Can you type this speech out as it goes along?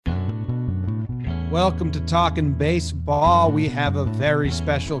Welcome to Talking Baseball. We have a very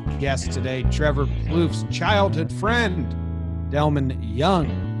special guest today, Trevor Plouffe's childhood friend, Delmon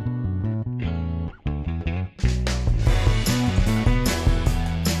Young.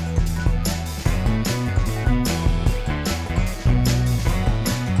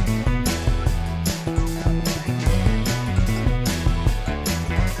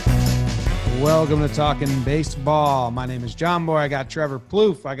 Welcome to Talking Baseball. My name is John Boy. I got Trevor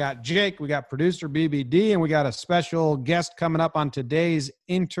Plouffe. I got Jake. We got producer BBD, and we got a special guest coming up on today's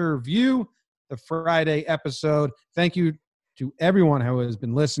interview, the Friday episode. Thank you to everyone who has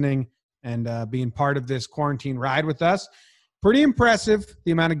been listening and being part of this quarantine ride with us. Pretty impressive,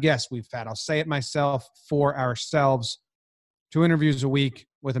 the amount of guests we've had. I'll say it myself for ourselves. 2 interviews a week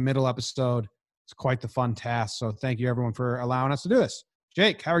with a middle episode. It's quite the fun task. So thank you, everyone, for allowing us to do this.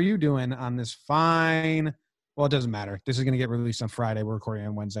 Jake, how are you doing on this fine? Well, it doesn't matter. This is going to get released on Friday. We're recording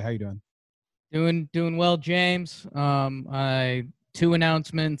on Wednesday. How are you doing? Doing well, James. 2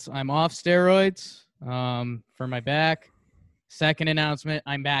 announcements. I'm off steroids for my back. Second announcement,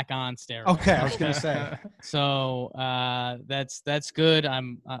 I'm back on steroids. Okay, I was going to say. So that's good.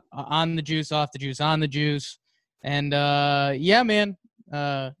 I'm on the juice, off the juice, on the juice. And yeah, man,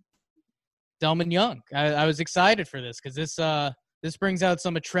 Delmon Young. I was excited for this because this brings out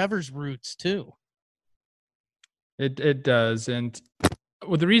some of Trevor's roots too. It does, and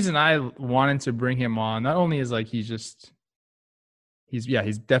the reason I wanted to bring him on not only is like he's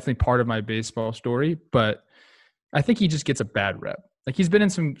definitely part of my baseball story, but I think he just gets a bad rep. Like he's been in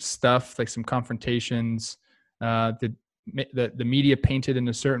some stuff, like some confrontations that the media painted in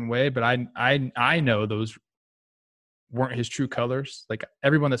a certain way, but I know those weren't his true colors. Like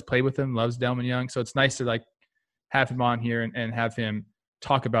everyone that's played with him loves Delmon Young, so it's nice to like have him on here and have him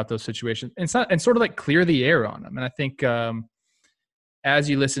talk about those situations and sort of like clear the air on them. And I think as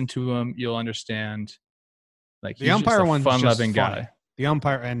you listen to him, you'll understand. Like the umpire one's fun-loving guy. The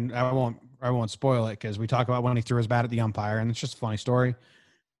umpire, and I won't spoil it because we talk about when he threw his bat at the umpire, and it's just a funny story.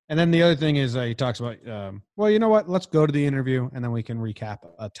 And then the other thing is he talks about, well, you know what? Let's go to the interview, and then we can recap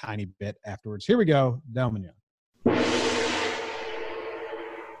a tiny bit afterwards. Here we go, Delmon Young.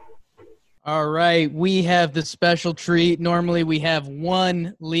 All right, we have the special treat. Normally we have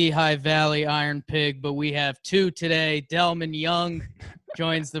 1 Lehigh Valley Iron Pig, but we have 2 today. Delmon Young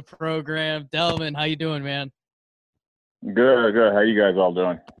joins the program. Delmon, how you doing, man? Good. How you guys all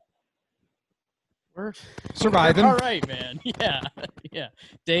doing? We're surviving. All right, man. Yeah.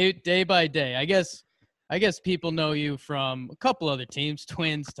 Day by day. I guess people know you from a couple other teams,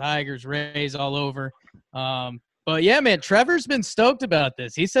 Twins, Tigers, Rays, all over. But yeah, man, Trevor's been stoked about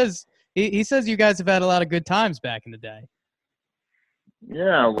this. He says you guys have had a lot of good times back in the day.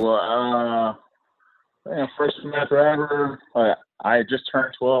 Yeah, well, first semester ever. I just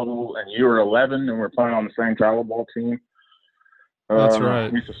turned 12, and you were 11, and we're playing on the same travel ball team. That's right.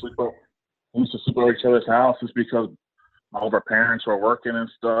 We used to sleep over each other's houses because all of our parents were working and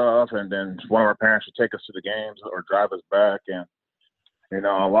stuff, and then one of our parents would take us to the games or drive us back. And,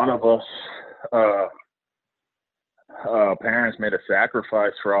 a lot of us parents made a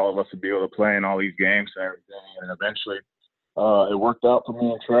sacrifice for all of us to be able to play in all these games and everything. And eventually it worked out for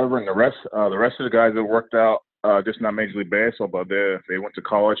me and Trevor, and the rest of the guys that worked out, just not Major League Baseball, but they went to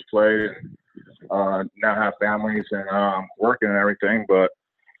college, played, now have families and working and everything. But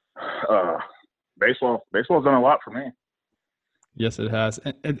baseball's done a lot for me. Yes, it has.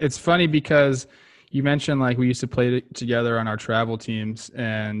 And it's funny because you mentioned like we used to play together on our travel teams,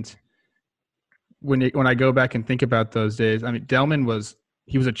 and when I go back and think about those days, I mean, Delmon was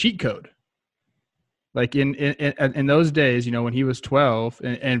a cheat code. Like in those days, when he was 12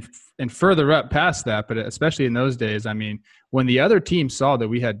 and further up past that, but especially in those days, I mean, when the other team saw that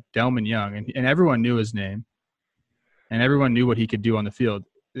we had Delmon Young and everyone knew his name and everyone knew what he could do on the field,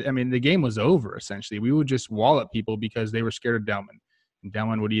 I mean, the game was over essentially. We would just wallop people because they were scared of Delmon. And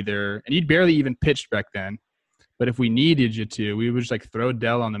Delmon would and he'd barely even pitched back then, but if we needed you to, we would just like throw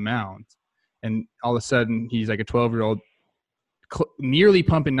Del on the mound. And all of a sudden, he's like a 12-year-old, nearly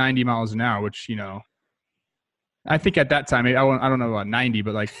pumping 90 miles an hour, which, I think at that time, I don't know about 90,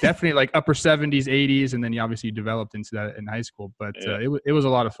 but like definitely like upper 70s, 80s. And then you obviously developed into that in high school. But yeah. It was a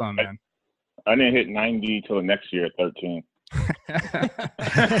lot of fun, man. I didn't hit 90 till the next year at 13.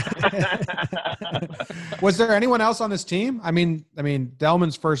 Was there anyone else on this team? I mean,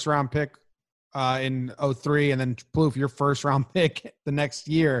 Delmon's first round pick in 2003, and then Plouffe, your first round pick the next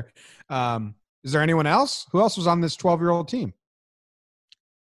year. Is there anyone else? Who else was on this 12-year-old team?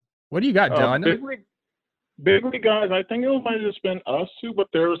 What do you got, Del? Big league guys, I think it might have just been us two, but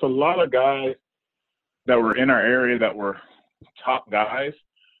there was a lot of guys that were in our area that were top guys.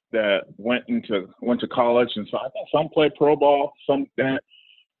 that went to college, and so I think some played pro ball, some didn't.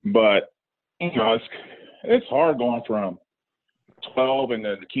 But it's hard going from 12 and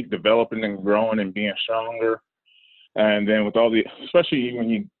then to keep developing and growing and being stronger. And then with all especially when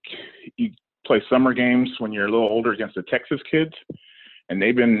you play summer games when you're a little older against the Texas kids, and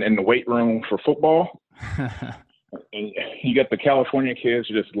they've been in the weight room for football. And you got the California kids,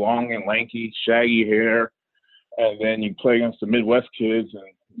 just long and lanky, shaggy hair. And then you play against the Midwest kids, and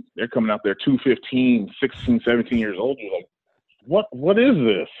they're coming out there 215, 16, 17 years old. You're like, what is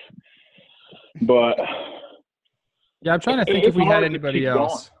this? But yeah, I'm trying to think if we had anybody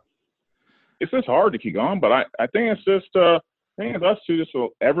else. Going. It's just hard to keep going, but I think it's just I think it's us two. Just so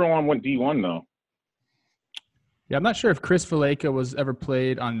everyone went D1 though. Yeah, I'm not sure if Chris Valleca was ever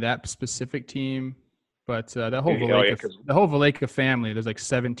played on that specific team, but the whole Valleca family. There's like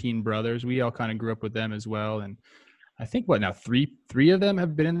 17 brothers. We all kind of grew up with them as well, and I think three of them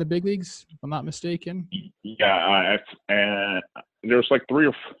have been in the big leagues, if I'm not mistaken. Yeah, and there's three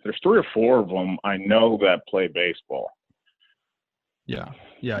or four of them I know that play baseball. Yeah.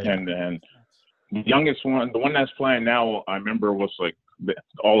 And then the youngest one, the one that's playing now, I remember was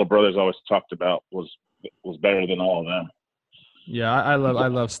all the brothers always talked about was better than all of them. Yeah, I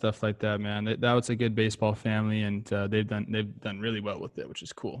love stuff like that, man. That was a good baseball family, and they've done really well with it, which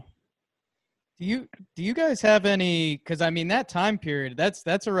is cool. Do you guys have any? Because I mean, that time period,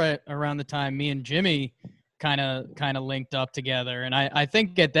 that's around the time me and Jimmy kind of linked up together, and I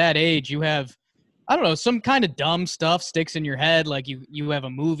think at that age you have, I don't know, some kind of dumb stuff sticks in your head, like you have a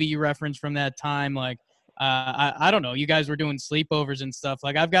movie you reference from that time, like I don't know, you guys were doing sleepovers and stuff.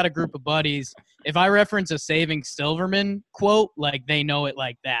 Like I've got a group of buddies. If I reference a Saving Silverman quote, like they know it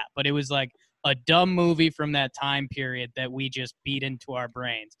like that, but it was like a dumb movie from that time period that we just beat into our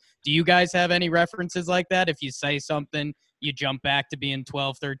brains. Do you guys have any references like that? If you say something, you jump back to being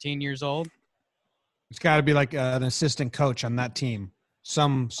 12, 13 years old? It's got to be like an assistant coach on that team. I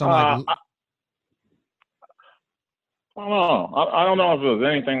don't know. I don't know if it was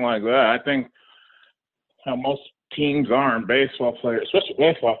anything like that. I think how most teams are in baseball players, especially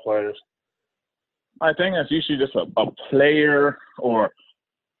baseball players, I think that's usually just a player, or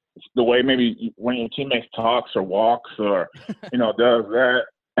the way maybe when your teammates talks or walks or, does that,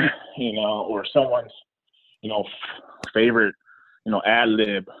 or someone's, favorite, ad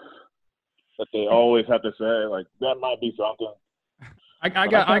lib that they always have to say, like, that might be something. I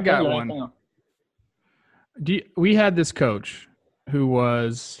got one. We had this coach who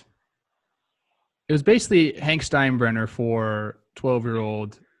was basically Hank Steinbrenner for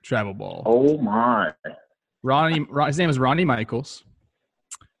 12-year-old travel ball. Oh my! His name was Ronnie Michaels,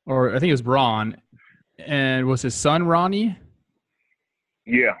 or I think it was Ron, and was his son Ronnie?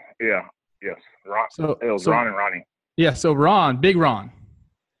 Yes. Ron. So it was Ron and Ronnie. Yeah. So Big Ron,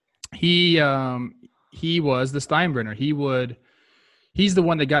 he was the Steinbrenner. He's the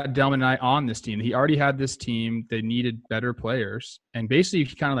one that got Delmon and I on this team. He already had this team. They needed better players. And basically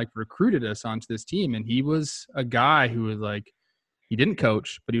he kind of recruited us onto this team. And he was a guy who was he didn't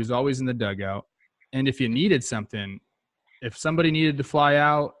coach, but he was always in the dugout. And if you needed something, if somebody needed to fly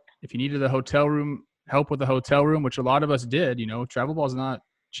out, if you needed help with the hotel room, which a lot of us did, travel ball is not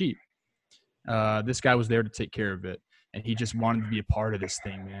cheap. This guy was there to take care of it. And he just wanted to be a part of this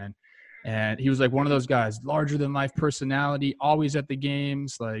thing, man. And he was one of those guys, larger than life personality, always at the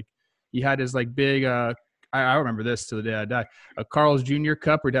games. He had his big, I remember this till the day I die, a Carl's Jr.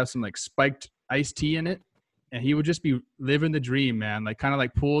 cup where he'd have some spiked iced tea in it. And he would just be living the dream, man.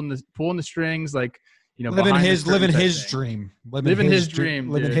 Pulling the strings, living his dream. Living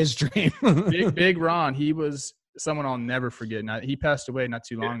his dream. Big Ron. He was someone I'll never forget. Now, he passed away not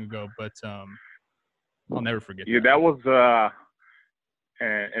too long ago, but I'll never forget. Yeah, that was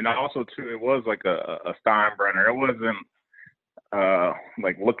and also too, it was a Steinbrenner. It wasn't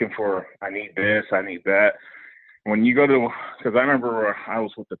looking for, I need this, I need that. When you go to, because I remember I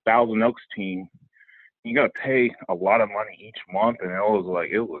was with the Thousand Oaks team, you got to pay a lot of money each month, and it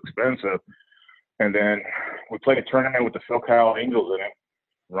was expensive. And then we played a tournament with the SoCal Angels in it.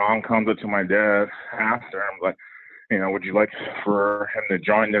 Ron comes up to my dad after, I'm like, would you like for him to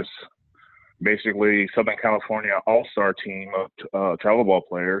join this basically Southern California all-star team of travel ball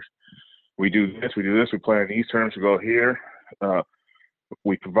players? We do this, we play in these tournaments, we go here.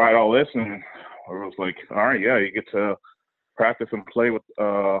 We provide all this, and it was all right, yeah, you get to practice and play with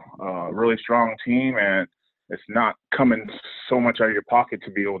a really strong team, and it's not coming so much out of your pocket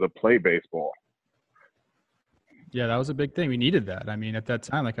to be able to play baseball. Yeah, that was a big thing. We needed that. I mean, at that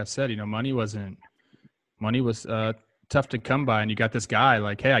time, like I said, money was tough to come by, and you got this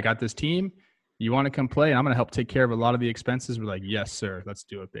guy hey, I got this team. You want to come play, and I'm going to help take care of a lot of the expenses. We're like, yes, sir. Let's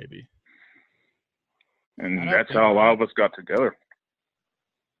do it, baby. And that's how a lot of us got together.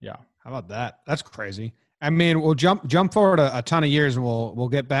 Yeah. How about that? That's crazy. I mean, we'll jump forward a ton of years, and we'll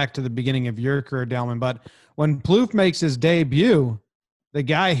get back to the beginning of your career, Delmon. But when Plouffe makes his debut, the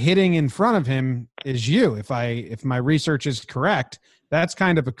guy hitting in front of him is you. If my research is correct, that's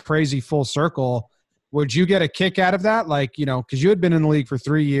kind of a crazy full circle. Would you get a kick out of that? Like, because you had been in the league for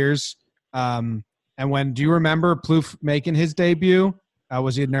 3 years. And do you remember Plouffe making his debut?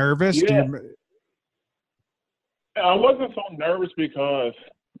 Was he nervous? Yeah. I wasn't so nervous because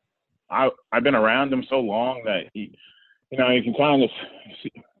I've been around him so long that you can kind of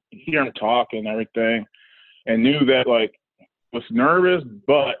hear him talk and everything, and knew that was nervous,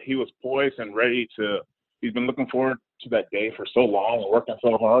 but he was poised and ready to. He's been looking forward to that day for so long and working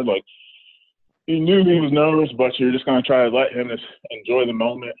so hard. Like, he knew he was nervous, but you're just going to try to let him just enjoy the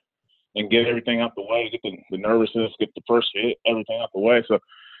moment and get everything out the way, get the nervousness, get the first hit, everything out the way. So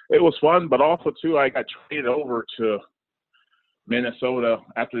it was fun, but also, too, I got traded over to Minnesota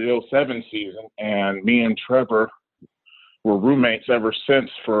after the 2007 season, and me and Trevor were roommates ever since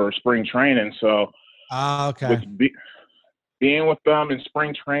for spring training. So okay. Being with them in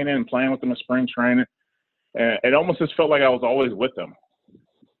spring training and playing with them in spring training, it almost just felt like I was always with them.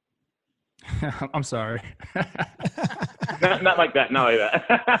 I'm sorry. not like that. Not like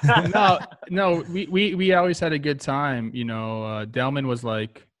that. No. We always had a good time. Delmon was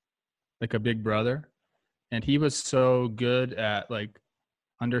like a big brother, and he was so good at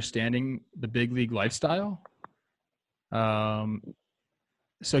understanding the big league lifestyle. So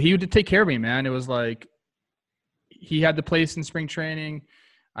he would take care of me, man. It was like he had the place in spring training.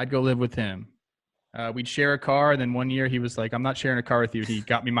 I'd go live with him. We'd share a car, and then one year he was like, "I'm not sharing a car with you." He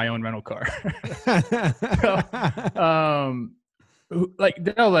got me my own rental car. I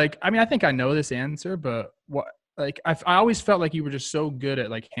think I know this answer, but what? I always felt like you were just so good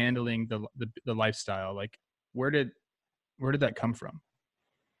at handling the lifestyle. Where did that come from?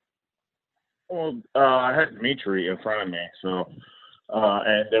 Well, I had Dimitri in front of me, so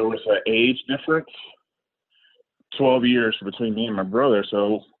and there was an age difference, 12 years between me and my brother.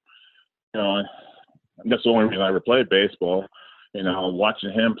 So, that's the only reason I ever played baseball.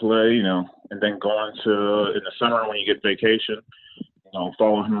 Watching him play, and then going to in the summer when you get vacation,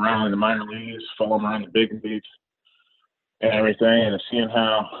 follow him around in the minor leagues, follow him around the big leagues, and everything, and seeing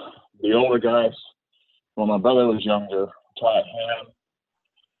how the older guys, when my brother was younger, taught him,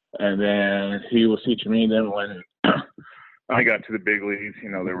 and then he was teaching me. Then when I got to the big leagues, they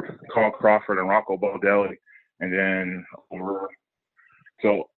were Carl Crawford and Rocco Baldelli, and then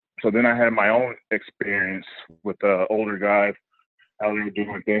so then I had my own experience with the older guys, how they were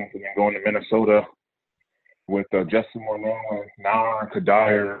doing things, and then going to Minnesota with Justin Morneau, Nar,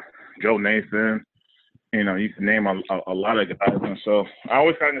 Kadire, Joe Nathan. You can name a lot of guys. And so I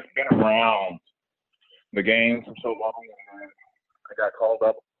always kind of been around the game for so long, and then I got called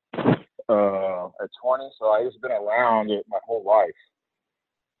up at 20, so I just been around it my whole life,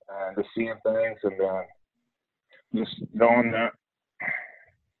 and just seeing things, and then just knowing that,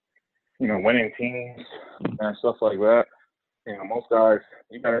 winning teams and stuff like that. Most guys,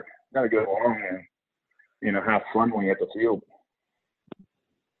 you gotta get along and have fun when you're at the field.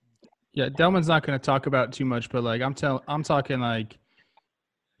 Yeah, Delmon's not going to talk about too much, but I'm talking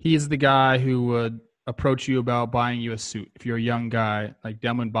he's the guy who would approach you about buying you a suit. If you're a young guy,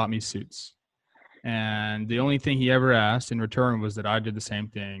 Delmon bought me suits. And the only thing he ever asked in return was that I did the same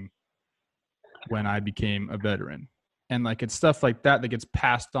thing when I became a veteran. And it's stuff like that gets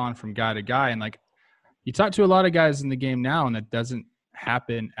passed on from guy to guy. And you talk to a lot of guys in the game now, and that doesn't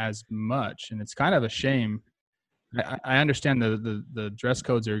happen as much. And it's kind of a shame. I understand the dress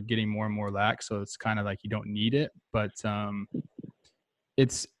codes are getting more and more lax, so it's kind of you don't need it. But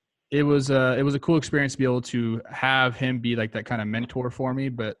it was a cool experience to be able to have him be that kind of mentor for me,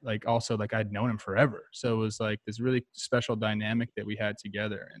 but also I'd known him forever. So it was this really special dynamic that we had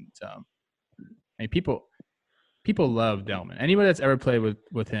together. And people love Delmon. Anybody that's ever played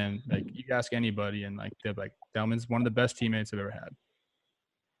with him, you ask anybody, and they're Delmon's one of the best teammates I've ever had.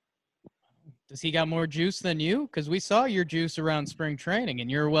 Does he got more juice than you? Because we saw your juice around spring training,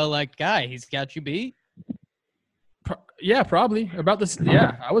 and you're a well-liked guy. He's got you beat. Yeah, probably about this.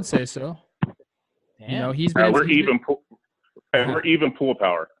 Yeah, I would say so. Damn. He's been. We're even pool power. We're even pool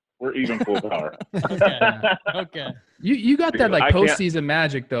power. Okay. You got that postseason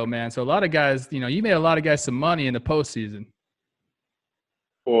magic though, man. So a lot of guys, you made a lot of guys some money in the postseason.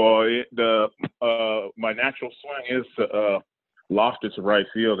 Well, my natural swing is lofted to right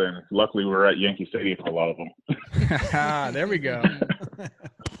field, and luckily we're at Yankee Stadium for a lot of them. There we go.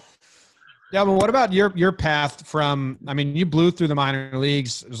 Yeah, but what about your path from? I mean, you blew through the minor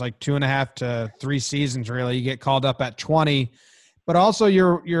leagues. It was like 2.5 to 3 seasons. Really, you get called up at 20, but also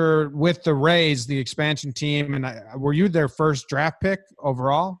you're with the Rays, the expansion team, and were you their first draft pick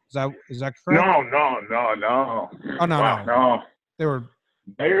overall? Is that correct? No. Oh no, Wow, no, no. they were.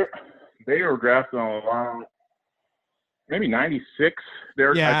 They were drafted on around maybe 96. Yeah,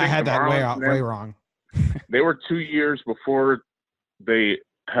 I think had the that Marlins, way wrong. They were 2 years before they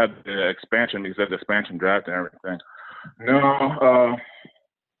had the expansion because of the expansion draft and everything. No,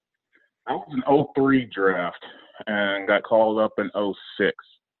 I was an '03 draft and got called up in '06.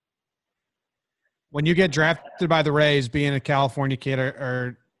 When you get drafted by the Rays, being a California kid,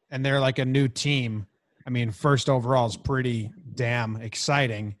 and they're like a new team. I mean, first overall is pretty damn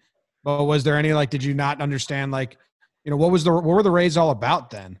exciting. But was there any did you not understand what were the Rays all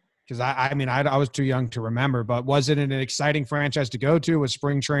about then? Because I was too young to remember. But was it an exciting franchise to go to? Was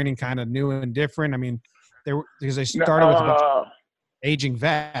spring training kind of new and different? I mean, because they started with a bunch of aging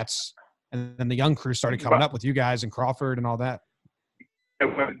vets, and then the young crew started coming up with you guys and Crawford and all that.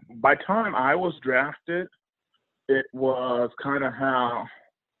 By the time I was drafted, it was kind of how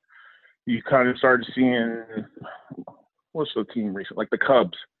you kind of started seeing what's the team recently, like the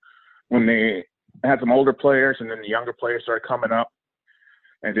Cubs, when they had some older players and then the younger players started coming up,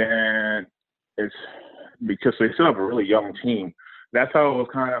 and then it's because they still have a really young team. That's how it was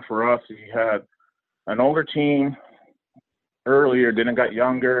kind of for us. You had an older team earlier, then it got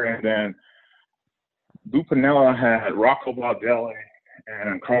younger, and then Lou Piniella had Rocco Baldelli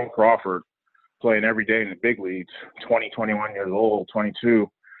and Carl Crawford playing every day in the big leagues, 20, 21 years old, 22.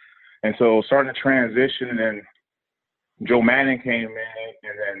 And so starting to transition, and then Joe Madden came in,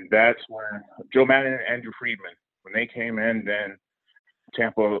 and then that's when Joe Madden and Andrew Friedman, when they came in, then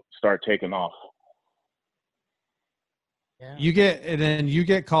Tampa started taking off. Yeah. You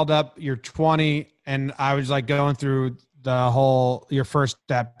get called up, you're 20, and I was going through the whole your first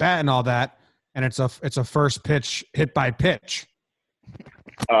at bat and all that, and it's a first pitch hit by pitch.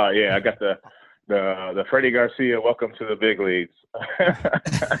 Yeah, I got the Freddie Garcia welcome to the big leagues.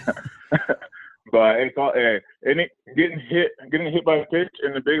 But it's all getting hit by a pitch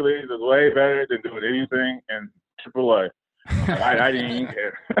in the big leagues is way better than doing anything in AAA. I didn't even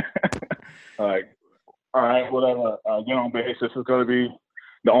care. All right, whatever. Get on base. This is going to be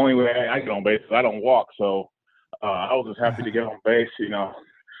the only way I get on base. I don't walk, so I was just happy to get on base. It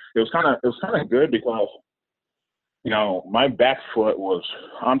was kind of good because my back foot was.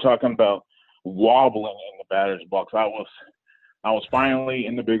 I'm talking about wobbling in the batter's box. I was finally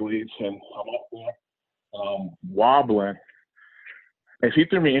in the big leagues, and I'm up there wobbling. If he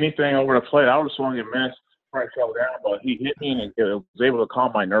threw me anything over the plate, I would have swung and missed. Probably fell down, but he hit me and it was able to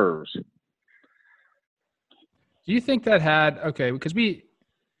calm my nerves. Do you think that had – okay, because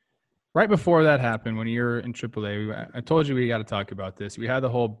right before that happened when you were in AAA, I told you we got to talk about this. We had the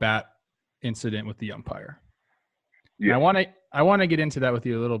whole bat incident with the umpire. Yeah. I want to get into that with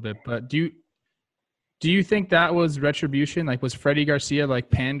you a little bit, but do you think that was retribution? Was Freddie Garcia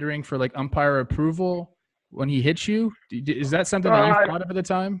pandering for umpire approval when he hit you? Is that something that you thought of at the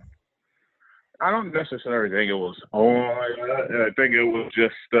time? I don't necessarily think it was. I think it was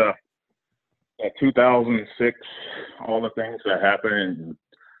just at 2006, all the things that happened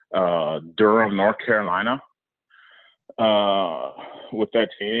in Durham, North Carolina, with that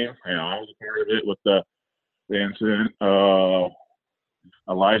team. I was a part of it with the incident.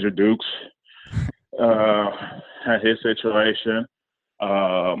 Elijah Dukes had his situation. There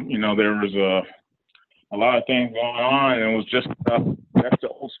was a lot of things going on, and it was just that's the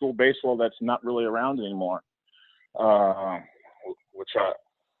old school baseball that's not really around anymore. Which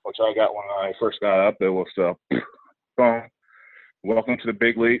I got when I first got up. It was welcome to the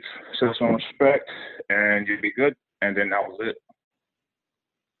big leagues, show some respect, and you'd be good. And then that was it.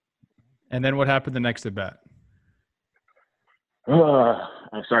 And then what happened the next at bat?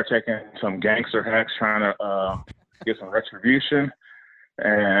 I started taking some gangster hacks, trying to get some retribution.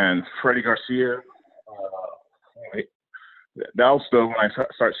 And Freddie Garcia, that was still when I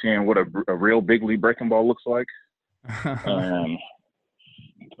start seeing what a real big league breaking ball looks like.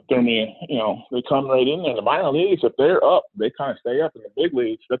 Threw me, they come right in there. The minor leagues, if they're up, they kind of stay up. In the big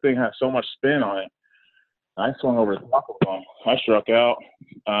leagues, that thing has so much spin on it. I swung over the top of them. I struck out.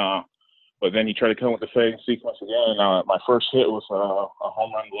 But then he tried to come with the fading sequence again. My first hit was a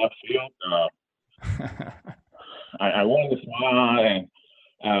home run to left field. I wanted to smile and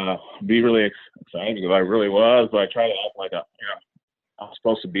be really excited because I really was, but I tried to act like I was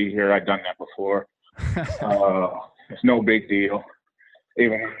supposed to be here. I'd done that before. It's no big deal.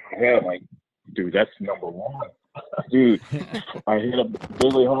 Even in my head, I'm like, dude, that's number one. Dude, I hit a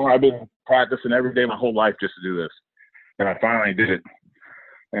Billy home. I've been practicing every day my whole life just to do this, and I finally did it.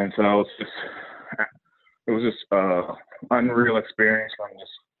 And so it was just unreal experience. I'm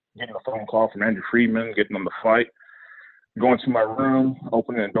just getting a phone call from Andrew Friedman, getting on the flight, going to my room,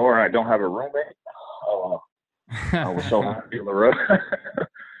 opening the door. I don't have a roommate. I was so happy on the road.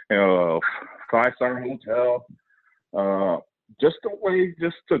 5-star hotel. Just a way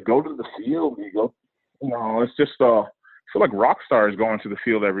just to go to the field. You go, it's just I feel like rock stars going to the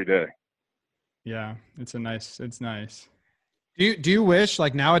field every day. Yeah, it's nice. Do you wish,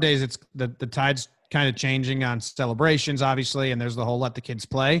 like, nowadays it's the tide's kind of changing on celebrations, obviously, and there's the whole let the kids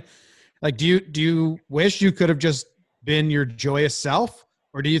play. Like, do you wish you could have just been your joyous self,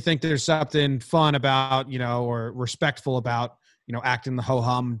 or do you think there's something fun about, or respectful about, acting the ho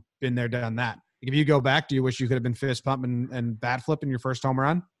hum, been there, done that? If you go back, do you wish you could have been fist pumping and bat flipping your first home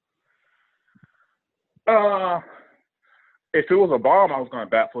run? If it was a bomb, I was going to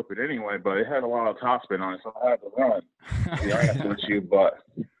bat flip it anyway, but it had a lot of topspin on it, so I had to run. To be honest with you, but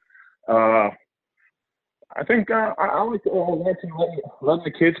I think I like letting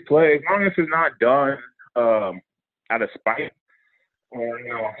the kids play as long as it's not done out of spite or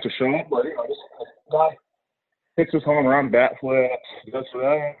to show up. But this guy hits his home run, bat flips, does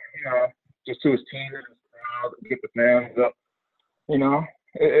that, just to his team, get the fans up.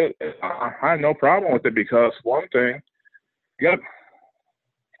 I have no problem with it because one thing. Yep.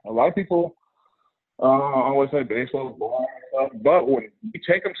 A lot of people always say baseball is boring and stuff, but when you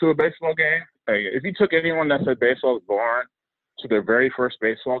take them to a baseball game, if you took anyone that said baseball is boring to their very first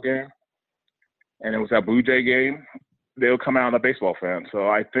baseball game, and it was that Blue Jay game, they'll come out a baseball fan. So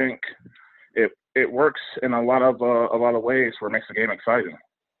I think it works in a lot of ways where it makes the game exciting.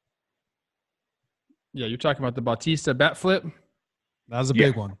 Yeah, you're talking about the Bautista bat flip. That was a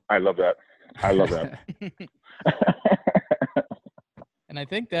big one. I love that. And I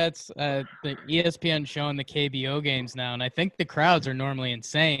think that's the ESPN showing the KBO games now, and I think the crowds are normally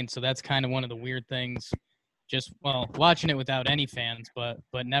insane, so that's kind of one of the weird things. Just watching it without any fans, but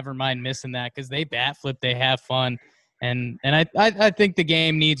never mind missing that because they bat flip, they have fun, and I think the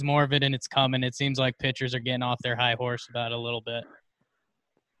game needs more of it, and it's coming. It seems like pitchers are getting off their high horse about it a little bit.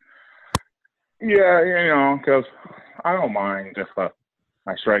 Yeah, because I don't mind if I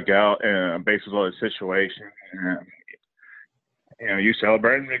strike out in a bases-loaded situation. And, you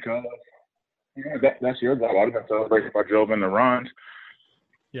celebrating because that's your job. I'd have been celebrating if I drove in the runs.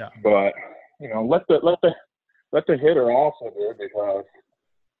 Yeah. But let the hitter also do it because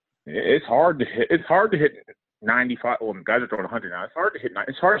it's hard to hit. It's hard to hit 95. Well, guys are throwing 100 now. It's hard to hit.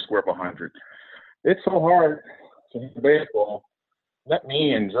 It's hard to square up 100. It's so hard to hit the baseball. Let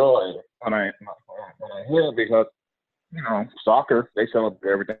me enjoy it when I hit it because soccer, they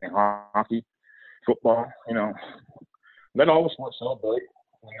celebrate everything. Hockey, football, let all the sports celebrate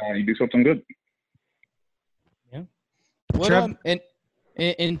when you do something good. Yeah. What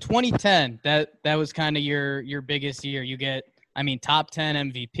in 2010, that was kind of your biggest year. You get, top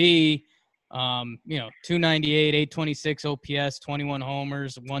 10 MVP, 298, 826 OPS, 21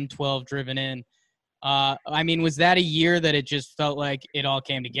 homers, 112 driven in. Was that a year that it just felt like it all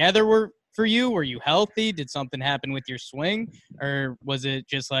came together for you? Were you healthy? Did something happen with your swing? Or was it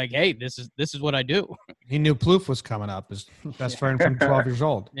just like, hey, this is what I do? He knew Plouffe was coming up, his best friend from 12 years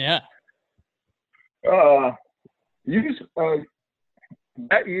old. Yeah. That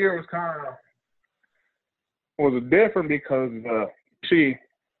year was different because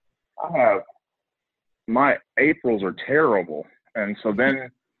my Aprils are terrible. And so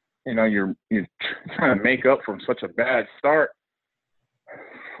then, you're trying to make up from such a bad start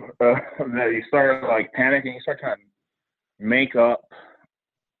that you start panicking. You start trying to make up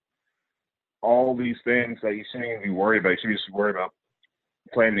all these things that you shouldn't even be worried about. You should just worry about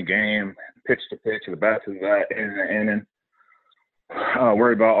playing the game, pitch to pitch, or the bat to the bat, and then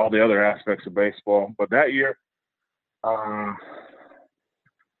worry about all the other aspects of baseball. But that year, I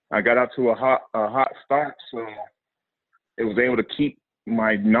got out to a hot start, so it was able to keep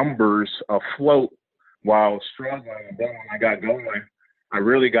my numbers afloat while I was struggling. And then when I got going, I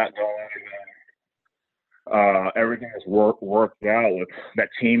really got going. And everything has worked out with that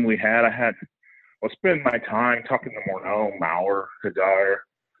team we had. I spend my time talking to Morneau, Maurer, Kadar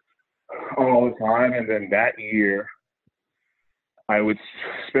all the time. And then that year, I would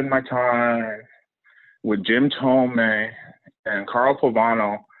spend my time with Jim Thome and Carl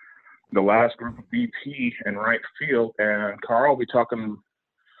Pavano, the last group of BP in right field. And Carl will be talking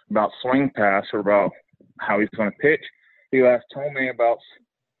about swing pass or about how he's going to pitch. He asked Thome about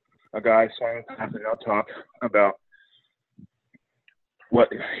a guy swing pass, and they'll talk about what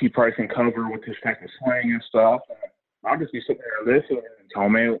he probably can cover with his type of swing and stuff. And I'll just be sitting there listening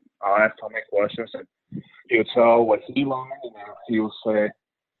and I'll ask Tommy questions, and he would tell what he learned, and he would say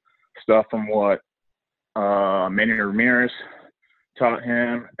stuff from what Manny Ramirez taught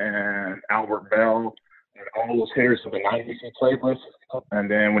him and Albert Bell and all those hitters of the 90s he played with. And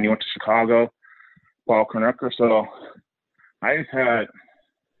then when he went to Chicago, Paul Konerker. So I just had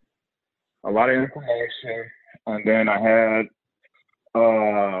a lot of information, and then I had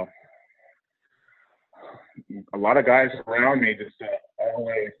a lot of guys around me just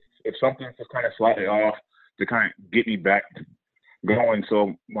always, if something's just kind of slightly off, to kind of get me back going.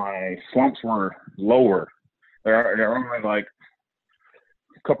 So my slumps were lower. They're only like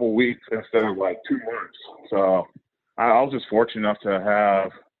a couple of weeks instead of like 2 months. So I was just fortunate enough to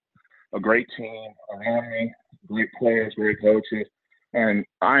have a great team around me, great players, great coaches. And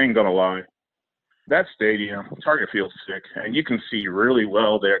I ain't going to lie, that stadium, Target Field's sick, and you can see really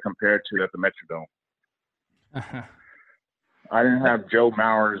well there compared to at the Metrodome. I didn't have Joe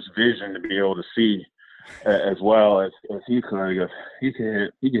Mauer's vision to be able to see as well as he could. He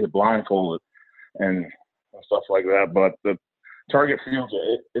could hit blindfolded and stuff like that. But the Target Field,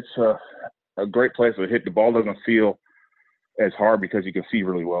 it's a great place to hit. The ball doesn't feel as hard because you can see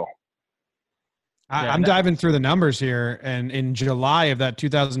really well. I'm diving through the numbers here, and in July of that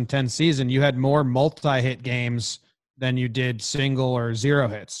 2010 season, you had more multi-hit games than you did single or zero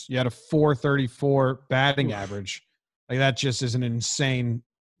hits. You had a .434 batting average. Like, that just is an insane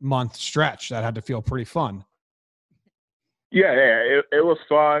month stretch. That had to feel pretty fun. Yeah, it was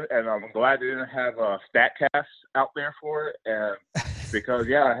fun, and I'm glad they didn't have StatCast out there for it, and because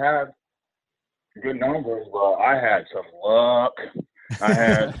I had good numbers, but I had some luck. I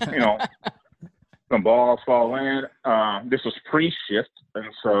had some balls fall in. This was pre-shift,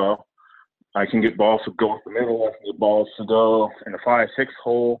 and so I can get balls to go up the middle. I can get balls to go in the 5-6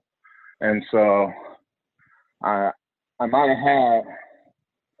 hole, and so I might have had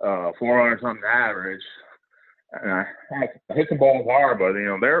 400 something average, and I hit some balls hard, but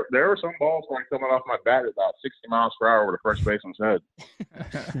there were some balls like coming off my bat at about 60 miles per hour over the first baseman's head.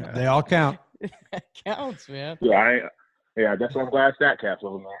 They all count. That counts, man. Yeah, that's why I'm glad StatCast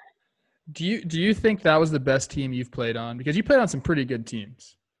wasn't there. Do you think that was the best team you've played on? Because you played on some pretty good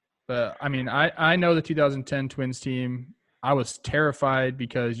teams. But, I mean, I know the 2010 Twins team. I was terrified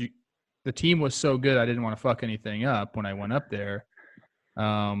because the team was so good I didn't want to fuck anything up when I went up there.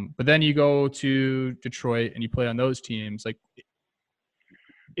 But then you go to Detroit and you play on those teams. Like,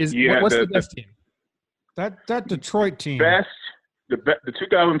 what's the best team? That Detroit team. The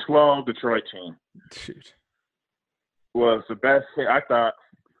 2012 Detroit team. Dude. Was the best thing. I thought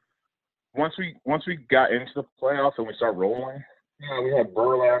once we got into the playoffs and we started rolling, we had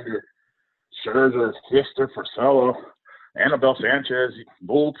Verlander, Scherzer, Fister, Porcello, Anibal Sanchez,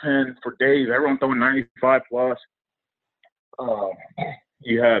 bullpen for days. Everyone throwing 95 plus.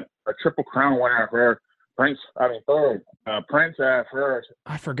 You had a triple crown winner for third. Prince at first.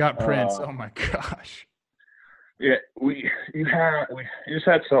 I forgot Prince. Oh my gosh. Yeah, you just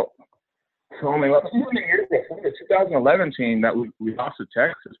had so many. Even the year before, the 2011 team that we lost to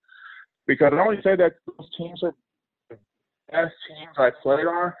Texas, because I only say that those teams are the best teams I played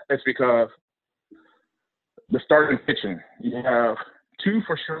on. It's because the starting pitching. You have 2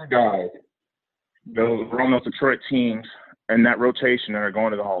 for sure guys that are on those Detroit teams and that rotation that are going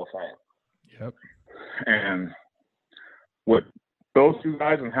to the Hall of Fame. Yep. And with those 2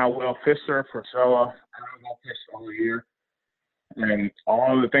 guys and how well Fister, Porcello, pitched all year, and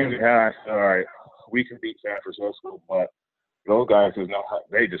all the things we had, I said, all right, we can beat San Francisco, but those guys just know how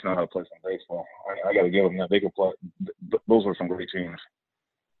to play some baseball. I got to give them that. They can play. Those are some great teams.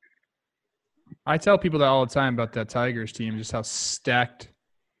 I tell people that all the time about that Tigers team, just how stacked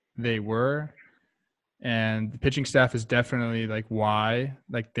they were. And the pitching staff is definitely like why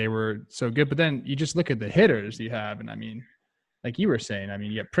they were so good. But then you just look at the hitters you have, and I mean, like you were saying, I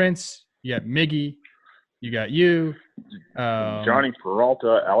mean, you got Prince, you got Miggy, you got you, Johnny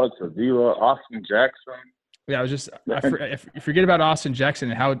Peralta, Alex Avila, Austin Jackson. Yeah, I forget about Austin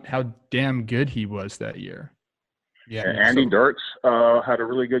Jackson and how damn good he was that year. Yeah, and Andy Dirks had a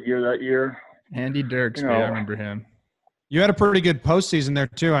really good year that year. Andy Dirks, I remember him. You had a pretty good postseason there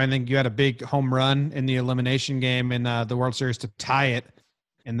too. I think you had a big home run in the elimination game in the World Series to tie it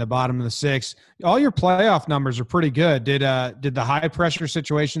in the bottom of the 6th. All your playoff numbers are pretty good. Did the high pressure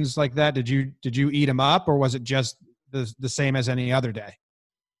situations like that? Did you eat them up, or was it just the same as any other day?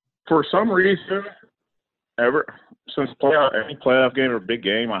 For some reason, since any playoff game or big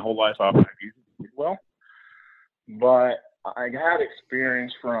game, my whole life I've used well. But I had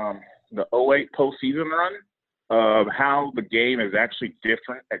experience from the 08 postseason run of how the game is actually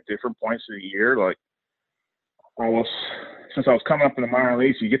different at different points of the year. Like, since I was coming up in the minor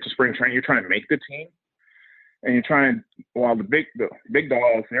leagues, you get to spring training, you're trying to make the team, and you're trying, while the big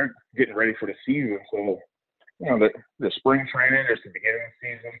dogs, they're getting ready for the season. So, the spring training, there's the beginning of the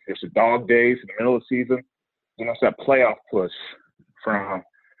season, there's the dog days in the middle of the season, it's that playoff push from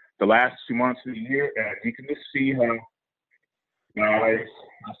the last 2 months of the year, and you can just see how guys,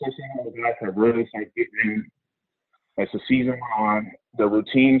 especially how the guys have really started getting in as the season went on. The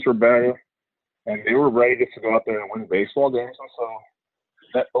routines were better, and they were ready just to go out there and win baseball games. And so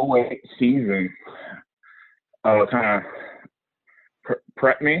that '08 season kind of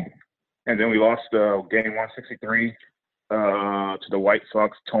prepped me. And then we lost game 163 to the White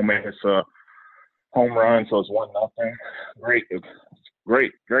Sox. Tomei hits a home run, so it's 1-0.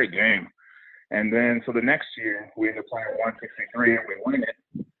 Great game. And then so the next year we ended up playing 163 and we win it.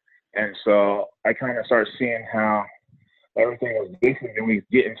 And so I kind of started seeing how everything was different. Then we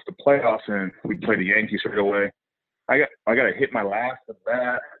get into the playoffs and we play the Yankees right away. I got to hit my last at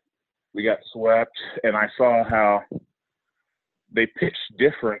bat. We got swept, and I saw how they pitched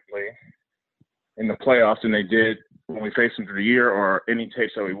differently in the playoffs than they did when we faced them through the year or any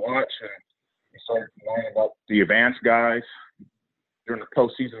tapes that we watched. And we started learning about the advanced guys during the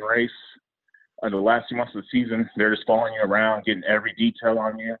postseason race. The last 2 months of the season, they're just following you around, getting every detail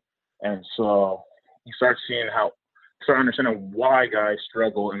on you. And so you start understanding why guys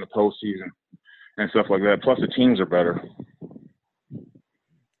struggle in the postseason and stuff like that. Plus, the teams are better.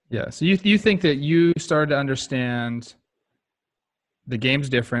 Yeah. So you think that you started to understand the game's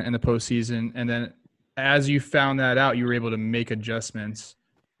different in the postseason, and then as you found that out, you were able to make adjustments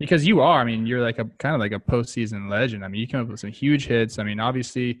because you're like kind of like a postseason legend. I mean, you came up with some huge hits. I mean,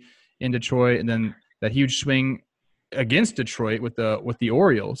 obviously in Detroit, and then that huge swing against Detroit with the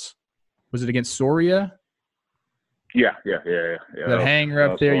Orioles. Was it against Soria? Yeah. That hanger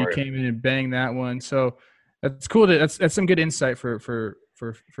up there, Soria. You came in and banged that one. So that's cool. That's some good insight for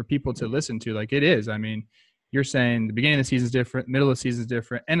people to listen to. Like it is. I mean, you're saying the beginning of the season is different, middle of the season is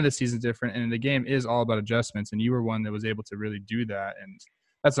different, end of the season is different, and the game is all about adjustments. And you were one that was able to really do that. And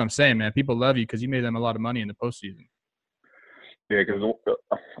that's what I'm saying, man. People love you because you made them a lot of money in the postseason. Yeah, because I'll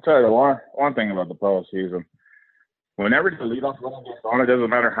tell you one thing about the postseason. Whenever the leadoff runner gets on, it doesn't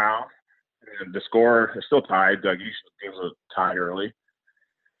matter how. The score is still tied. Like usually games are tied early.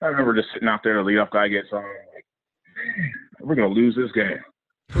 I remember just sitting out there, the leadoff guy gets on, like, we're gonna lose this game.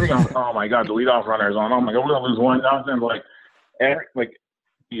 Oh my God, the leadoff runner is on. Oh my God, we're gonna lose 1-0. Like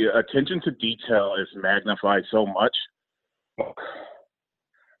the attention to detail is magnified so much.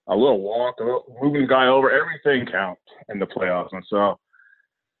 A little walk, moving the guy over, everything counts in the playoffs. And so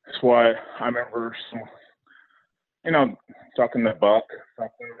that's why I remember talking to Buck,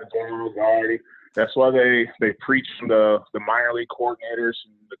 talking to General Gardy. That's why they preach the minor league coordinators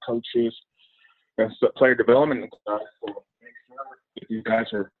and the coaches and player development guys. So make sure that these guys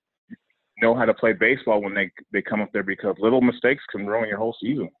know how to play baseball when they come up there, because little mistakes can ruin your whole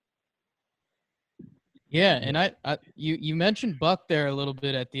season. Yeah, and you mentioned Buck there a little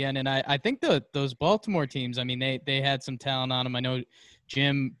bit at the end, and I think those Baltimore teams, I mean, they had some talent on them. I know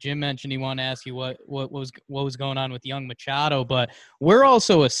Jim mentioned he wanted to ask you what was going on with young Machado, but we're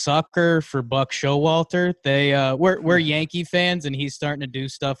also a sucker for Buck Showalter. We're Yankee fans, and he's starting to do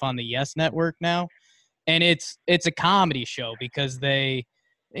stuff on the Yes Network now, and it's a comedy show because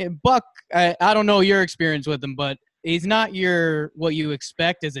Buck. I don't know your experience with him, but he's not what you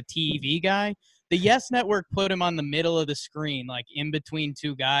expect as a TV guy. The Yes Network put him on the middle of the screen, like in between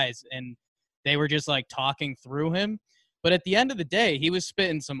two guys, and they were just like talking through him. But at the end of the day, he was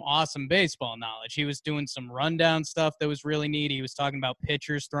spitting some awesome baseball knowledge. He was doing some rundown stuff that was really neat. He was talking about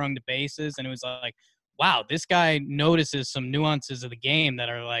pitchers throwing the bases, and it was like, wow, this guy notices some nuances of the game that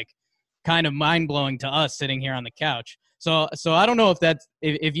are like kind of mind-blowing to us sitting here on the couch. So I don't know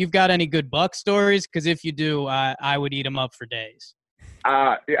if you've got any good Buck stories, because if you do, I would eat them up for days.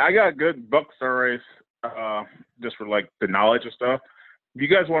 Yeah, I got good Buck stories, just for like the knowledge and stuff. If you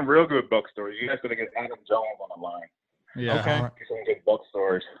guys want real good Buck stories, you guys gotta get Adam Jones on the line. Yeah. Okay. Some good Buck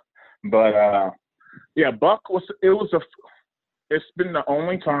stories, but yeah, Buck it's been the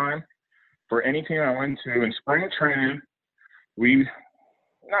only time for any team I went to in spring training. We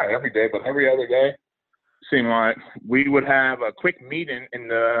not every day, but every other day, seemed like we would have a quick meeting in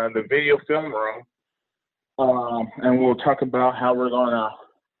the video film room. And we'll talk about how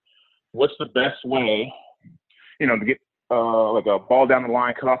what's the best way, to get like a ball down the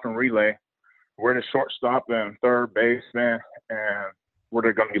line, cut off and relay, where the shortstop and third baseman and where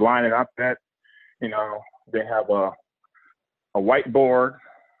they're going to be lining up at. They have a whiteboard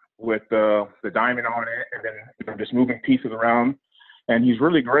with the diamond on it, and then just moving pieces around. And he's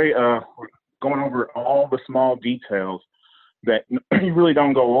really great going over all the small details that you really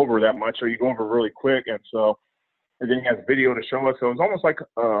don't go over that much, or you go over really quick. And then he has video to show us. So it's almost like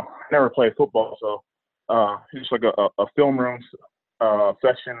I never played football, so it's just like a film room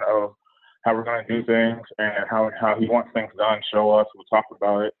section of how we're going to do things and how he wants things done. Show us, we'll talk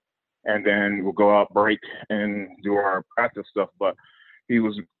about it, and then we'll go out, break, and do our practice stuff. But he's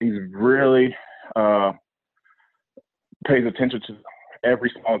really pays attention to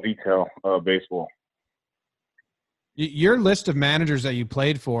every small detail of baseball. Your list of managers that you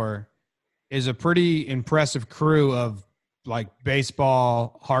played for is a pretty impressive crew of like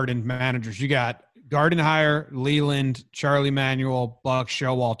baseball hardened managers. You got Gardenhire, Leland, Charlie Manuel, Buck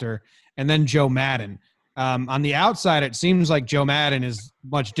Showalter, and then Joe Madden. On the outside, it seems like Joe Madden is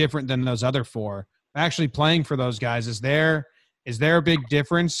much different than those other four. Actually playing for those guys, is there a big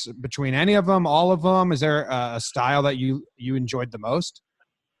difference between any of them, all of them? Is there a style that you enjoyed the most?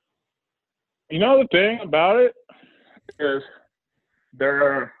 You know, the thing about it is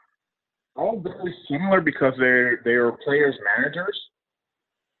they're all very similar because they are players' managers.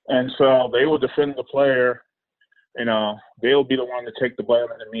 And so they will defend the player. You know, they'll be the one to take the blame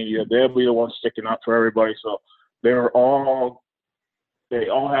in the media. They'll be the one sticking up for everybody. So they all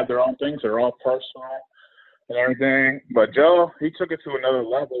have their own things. They're all personal and everything. But Joe, he took it to another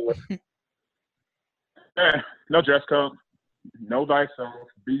level with no dress code, know thyself,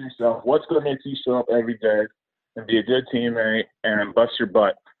 be yourself. What's going to make you show up every day and be a good teammate and bust your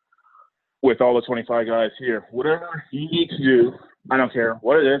butt with all the 25 guys here? Whatever you need to do, I don't care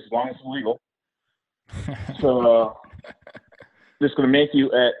what it is, as long as it's legal. So this is going to make you,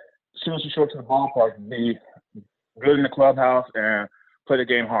 as soon as you show up to the ballpark, be good in the clubhouse and play the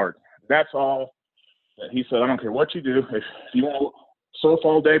game hard. That's all that he said. I don't care what you do. If you want to surf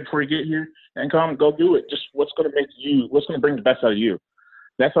all day before you get here and come, go do it. Just what's going to bring the best out of you.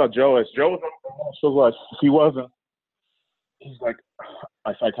 That's how Joe is. Joe was so like, if he wasn't, he's like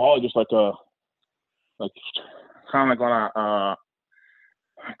a psychologist, like kind of like on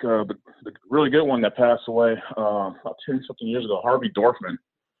the really good one that passed away about 10-something years ago, Harvey Dorfman.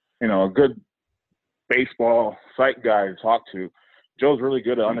 You know, a good baseball psych guy to talk to. Joe's really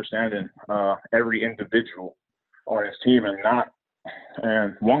good at understanding every individual on his team,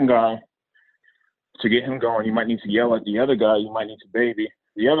 and one guy, to get him going, you might need to yell at the other guy. You might need to baby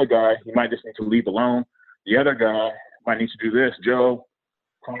the other guy. You might just need to leave alone. The other guy might need to do this. Joe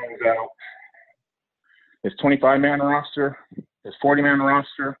comes out his 25-man roster, his 40-man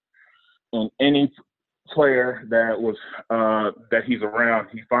roster, and any player that he's around,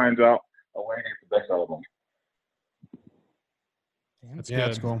 he finds out a way to get the best out of them.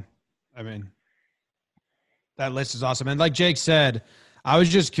 That's cool. I mean, that list is awesome. And like Jake said, I was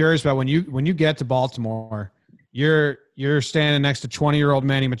just curious about when you get to Baltimore, you're standing next to 20-year-old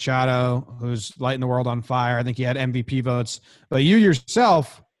Manny Machado, who's lighting the world on fire. I think he had MVP votes. But you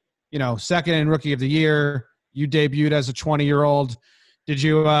yourself, you know, second in Rookie of the Year, you debuted as a 20-year-old.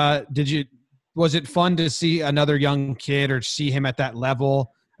 Was it fun to see another young kid or see him at that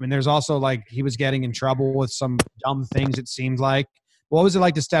level? I mean, there's also like he was getting in trouble with some dumb things, it seemed like. What was it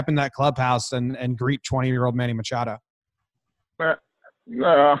like to step in that clubhouse and greet 20-year-old Manny Machado?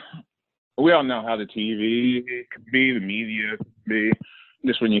 We all know how the TV could be, the media could be.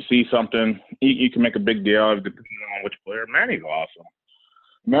 Just when you see something, you can make a big deal out of it depending on which player. Manny's awesome.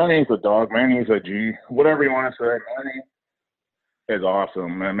 Manny's a dog. Manny's a G. Whatever you want to say, Manny is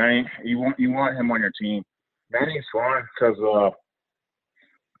awesome. Man, Manny, you want him on your team. Manny's fun because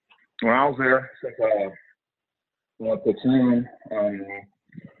when I was there, since platoon,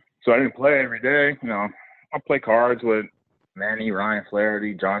 so I didn't play every day. You know, I play cards with Manny, Ryan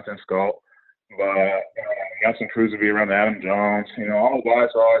Flaherty, Jonathan Sculp, but Nelson Cruz would be around, Adam Jones. You know, all the guys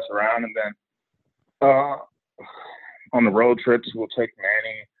are always around, and then on the road trips, we'll take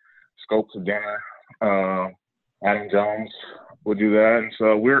Manny, Sculp to dinner. Adam Jones would do that, and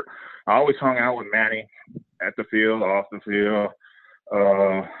so I always hung out with Manny at the field, off the field,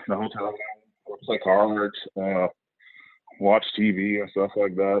 the hotel room. We'll play cards, watch TV and stuff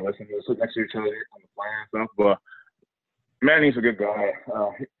like that. Sit next to each other on the plane and stuff. But Manny's a good guy.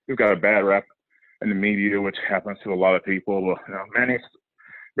 He's got a bad rap in the media, which happens to a lot of people. But Manny's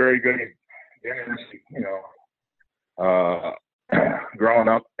very good. You know, growing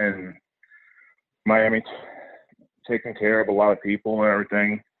up in Miami, taking care of a lot of people and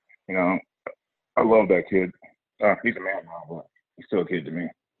everything. You know, I love that kid. He's a man now, but he's still a kid to me.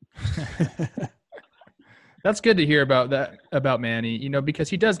 That's good to hear about Manny, you know, because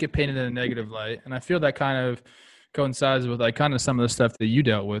he does get painted in a negative light. And I feel that kind of coincides with like kind of some of the stuff that you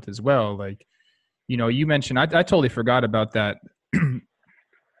dealt with as well. Like, you know, you mentioned, I totally forgot about that.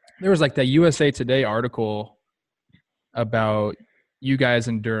 There was like that USA Today article about you guys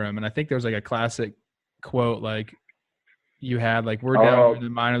in Durham. And I think there was like a classic quote, like you had like, we're down in the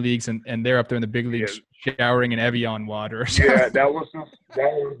minor leagues and they're up there in the big leagues showering in Evian water. Yeah, that was just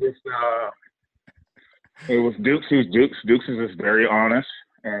it was Dukes. Who's Dukes? Dukes is just very honest.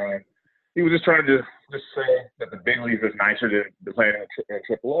 And he was just trying to just say that the big leagues is nicer than playing in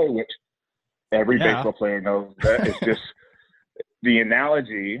AAA, which every baseball player knows that. It's just the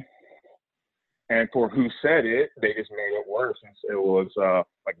analogy. And for who said it, they just made it worse. And so it was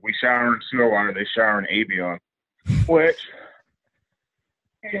like we shower in sewer water, they shower in Evian, which,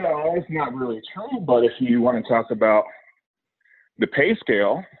 you know, it's not really true. But if you want to talk about the pay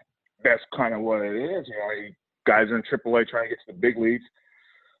scale, that's kind of what it is. You know, guys in AAA trying to get to the big leagues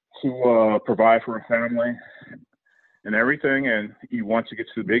to provide for a family and everything, and you want to get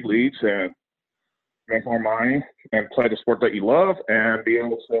to the big leagues and make more money and play the sport that you love and be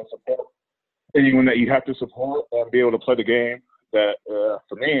able to support anyone that you have to support and be able to play the game that,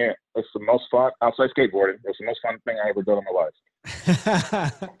 for me, it's the most fun outside skateboarding. It's the most fun thing I ever done in my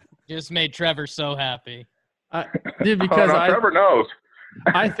life. Just made Trevor so happy. Dude, because Trevor knows.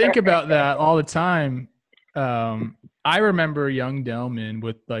 I think about that all the time. I remember young Delmon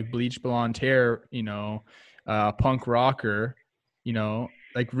with like bleach blonde hair, you know, punk rocker, you know,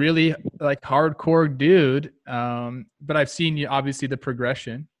 like really like hardcore dude. But I've seen you obviously the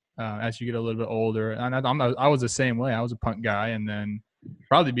progression as you get a little bit older. And I was the same way. I was a punk guy, and then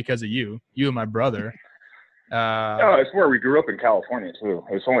probably because of you and my brother. It's where we grew up in California too.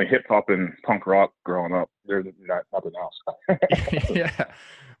 It's only hip hop and punk rock growing up. There's nothing else. Yeah,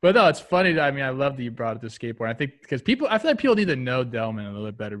 but no, it's funny. I mean, I love that you brought up the skateboard. I think because I feel like people need to know Delmon a little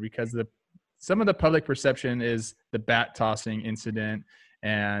bit better because some of the public perception is the bat tossing incident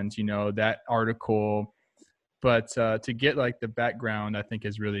and, you know, that article. But to get like the background, I think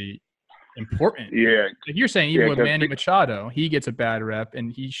is really important. Yeah, like you're saying, even with Manny Machado, he gets a bad rep,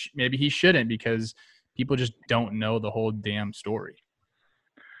 and maybe he shouldn't because people just don't know the whole damn story.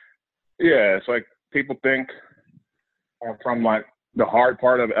 Yeah, it's like people think I'm from like the hard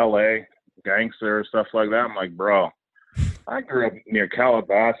part of LA, gangster, stuff like that. I'm like, bro, I grew up near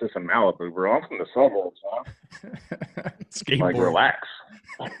Calabasas and Malibu, bro. I'm from the suburbs, huh? Skateboard. Like, relax.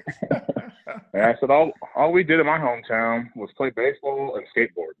 And I said, all we did in my hometown was play baseball and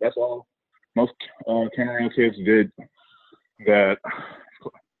skateboard. That's all most Camarillo kids did that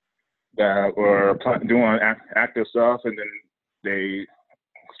were doing active stuff, and then they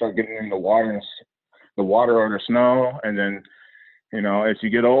start getting in the water or the snow, and then, you know, as you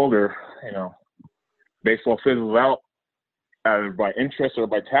get older, you know, baseball fizzles out either by interest or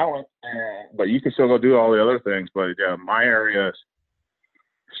by talent, but you can still go do all the other things. But yeah, my area is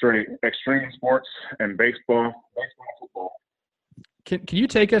straight extreme sports and baseball, football. Can you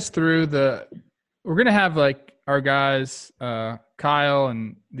take us through we're going to have like our guys, Kyle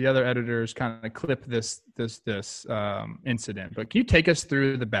and the other editors kind of clip this incident, but can you take us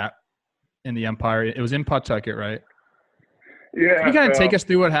through the bat in the umpire? It was in Pawtucket, right? Yeah. Can you kind of take us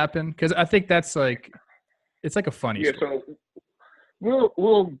through what happened? Cause I think that's like, it's like a funny story.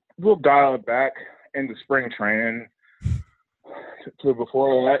 So we'll dial it back into spring training to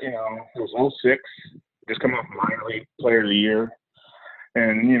before that, you know, it was 06, just coming off minor league player of the year.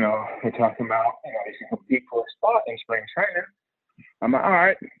 And, you know, we're talking about, you know, you can compete for a spot in spring training. I'm like, all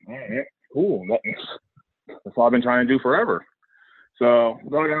right, cool. That's all I've been trying to do forever. So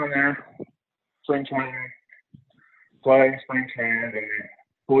go down there, spring training, play spring training, and then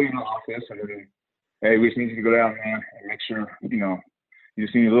pull you in the office, and then, hey, we just need you to go down there and make sure, you know, you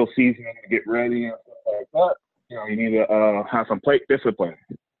just need a little seasoning to get ready and stuff like that. You know, you need to have some plate discipline.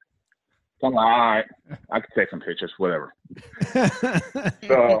 So I'm like, all right, I can take some pictures, whatever.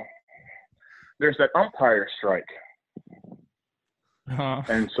 So there's that umpire strike.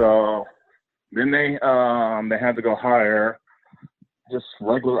 And so then they had to go hire just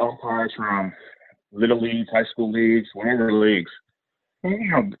regular umpires from little leagues, high school leagues, whatever leagues. And, you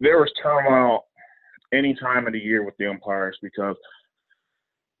know, there was turmoil any time of the year with the umpires because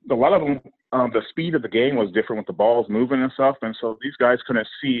a lot of them, the speed of the game was different with the balls moving and stuff. And so these guys couldn't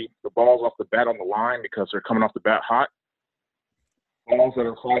see the balls off the bat on the line because they're coming off the bat hot. Balls that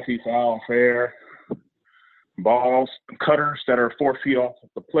are 5 feet foul and fair. Balls, cutters that are 4 feet off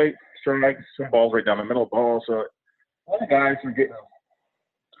the plate, strikes, some balls right down the middle of the ball. So a lot of guys are getting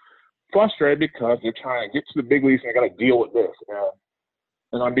frustrated because they're trying to get to the big leagues and they got to deal with this.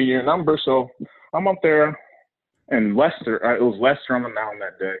 And I'm beating your number. So I'm up there in Leicester. It was Leicester on the mound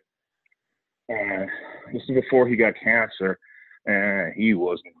that day. And this is before he got cancer, and he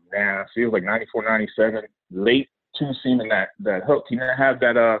was nasty. He was like 94, 97, late two seam in that hook. He didn't have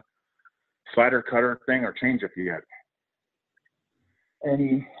that slider cutter thing or change up yet.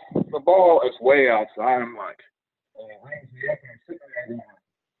 And the ball is way outside. I'm like, and it rings me up, and I'm sitting there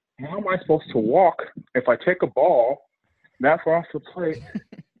going, how am I supposed to walk if I take a ball that far off the plate?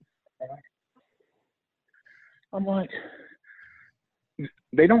 I'm like,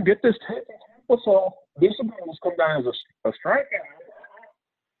 they don't get this tape in Tampa, so this is going to come down as a strikeout.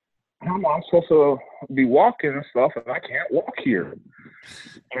 How am I supposed to be walking and stuff, and I can't walk here?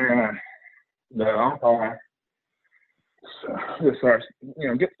 And the umpire starts,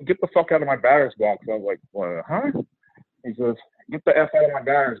 get the fuck out of my batter's box. I was like, what, huh? He says, get the F out of my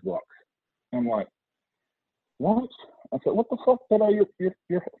batter's box. I'm like, what? I said, what the fuck?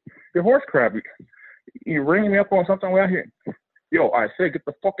 Your horse crap. You ringing me up on something way out here? Yo, I said, get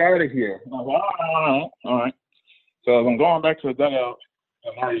the fuck out of here. And I was like, all right. So as I'm going back to the dugout,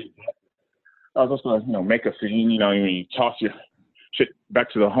 I was just going to, make a scene. You toss your shit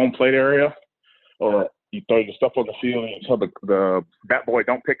back to the home plate area, or you throw your stuff on the field and you tell the bat boy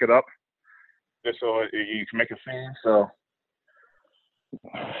don't pick it up, just so you can make a scene. So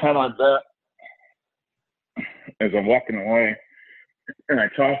had my bat as I'm walking away, and I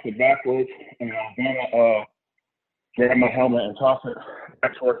toss it backwards, and I'm going to grab my helmet and toss it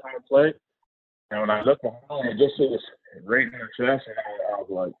back towards home plate. And when I look behind, I just see this right in the chest, and I was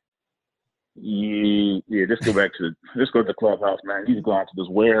like, yeah, just go to the clubhouse, man. You can go out to this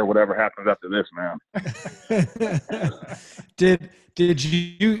where whatever happens after this, man. Did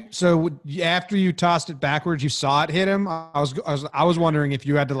you? So after you tossed it backwards, you saw it hit him. I was wondering if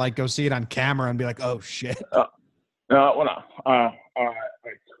you had to go see it on camera and be like, oh shit. No. I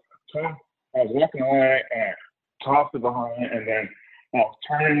was walking away and tossed it behind, and then I was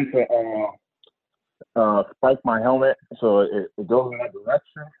turning to spike my helmet so it goes in that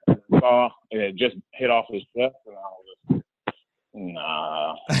direction. And it just hit off his chest, and I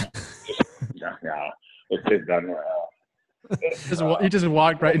was it's done. He just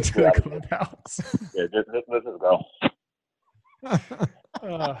walked right into the clubhouse. Yeah, let's just go.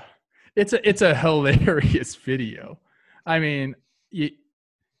 It's a hilarious video. I mean,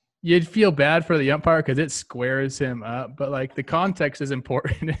 you'd feel bad for the umpire because it squares him up, but the context is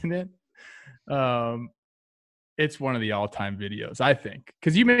important in it. It's one of the all-time videos, I think,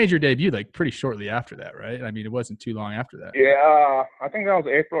 because you made your debut pretty shortly after that, right? I mean, it wasn't too long after that. Yeah, I think that was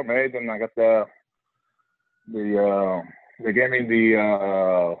April, May. Then I got they gave me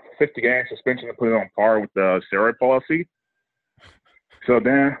the 50-game suspension to put it on par with the steroid policy. So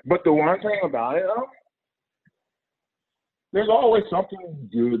then, but the one thing about it, there's always something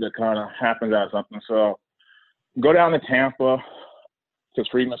good that kind of happens out of something. So go down to Tampa, because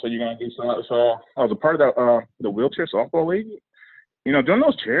Friedman said you're going to do something. So I was a part of the wheelchair softball league. Doing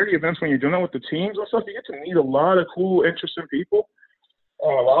those charity events when you're doing it with the teams and stuff, you get to meet a lot of cool, interesting people. A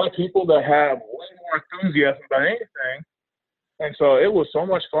lot of people that have way more enthusiasm about anything. And so it was so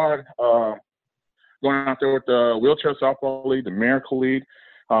much fun going out there with the wheelchair softball league, the Miracle League,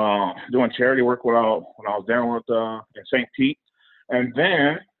 doing charity work when I was down with in St. Pete. And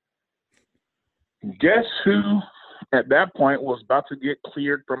then guess who at that point was about to get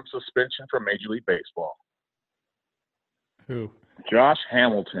cleared from suspension from Major League Baseball? Who? Josh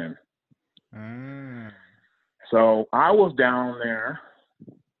Hamilton. So I was down there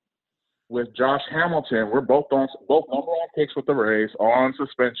with Josh Hamilton. We're both number one picks with the Rays, all on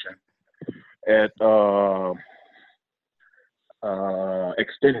suspension at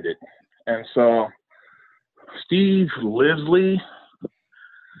extended. And so Steve Lisley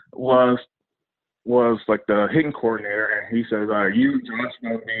was the hitting coordinator, and he says, "Are you and Josh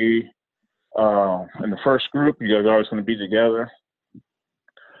going to be in the first group? You guys are always going to be together."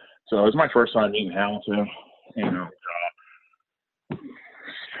 So it was my first time meeting Hamilton.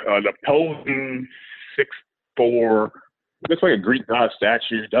 The posing 6'4", looks like a Greek god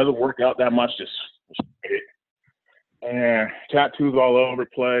statue. Doesn't work out that much, just and tattoos all over the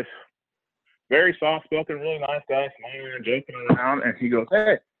place. Very soft spoken, really nice guy, smiling and joking around. And he goes,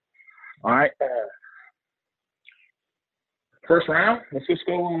 "Hey, all right, first round, let's just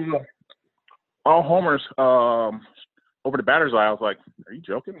go all homers over the batter's eye." I was like, "Are you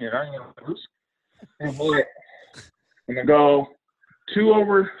joking? You're not going to lose?" And boy, I'm going to go 2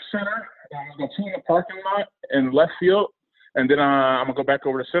 over center, and I'm going to go 2 in the parking lot in left field, and then I'm going to go back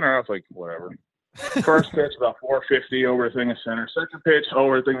over to center. I was like, whatever. First pitch, about 450 over the thing in center. Second pitch,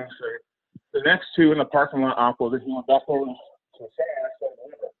 over the thing in center. The next 2 in the parking lot opposite, he went back over to the center. I said,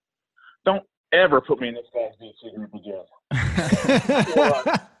 whatever. Don't ever put me in this guy's DC group again.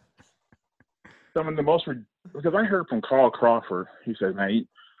 some of the most because I heard from Carl Crawford. He said, "Man,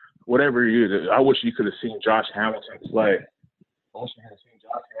 whatever you do, I wish you could have seen Josh Hamilton play. I wish you had seen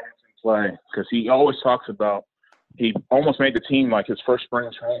Josh Hamilton play because he always talks about he almost made the team like his first spring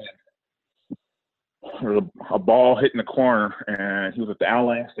training. There was a ball hitting the corner, and he was at the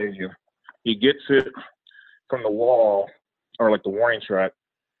Allianz Stadium. He gets it from the wall or like the warning track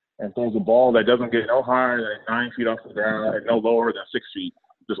and throws a ball that doesn't get no higher than 9 feet off the ground and no lower than 6 feet,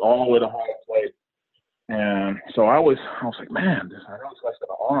 just all the way to home plate. And so I was like, man, I know this guy's got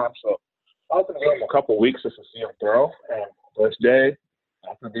an arm. So I was going to give him a couple of weeks just to see him throw. And first day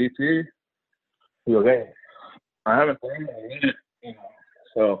after BP, he goes, hey, I haven't thrown in a minute,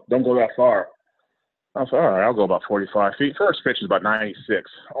 so don't go that far. I was like, all right, I'll go about 45 feet. First pitch is about 96.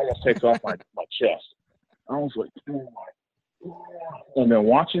 Almost takes off my chest. I was like, oh my God. And then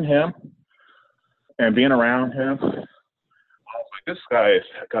watching him and being around him, I was like, this guy has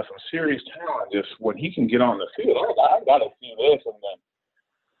got some serious talent. Just when he can get on the field, I got to see this. And then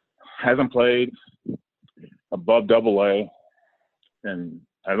hasn't played above AA and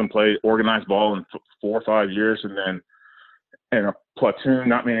hasn't played organized ball in 4 or 5 years. And then in a platoon,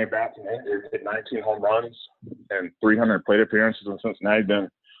 not many bats and injured, hit 19 home runs and 300 plate appearances in Cincinnati. Then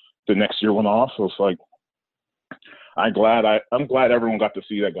the next year went off. So it's like, I'm glad everyone got to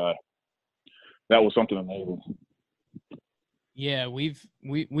see that guy. That was something amazing. Yeah, we've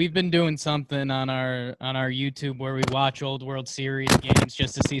been doing something on our YouTube where we watch old World Series games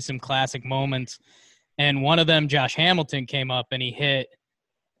just to see some classic moments. And one of them, Josh Hamilton, came up and he hit,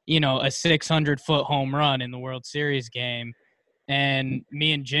 a 600-foot home run in the World Series game. And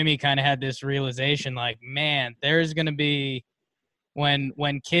me and Jimmy kind of had this realization, like, man, there's going to be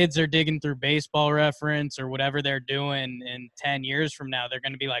when kids are digging through Baseball Reference or whatever they're doing in 10 years from now, they're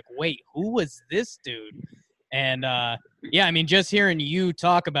going to be like, wait, who was this dude? And, just hearing you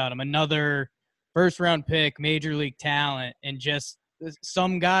talk about him, another first-round pick, major league talent, and just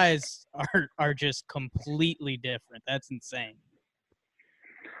some guys are just completely different. That's insane.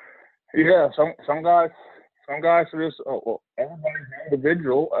 Yeah, some guys are just everybody's an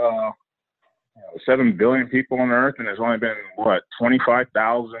individual. 7 billion people on Earth, and there's only been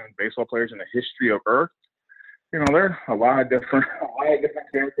 25,000 baseball players in the history of Earth. There are a lot of different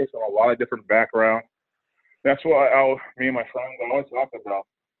characters from a lot of different backgrounds. That's why me and my friends always talk about.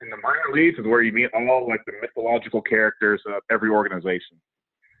 In the minor leagues is where you meet all like the mythological characters of every organization.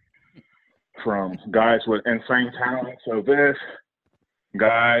 From guys with insane talents of this,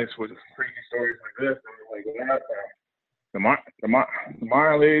 guys with crazy stories like this, and like that. The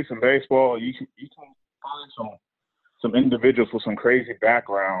minor leagues and baseball, you can find some individuals with some crazy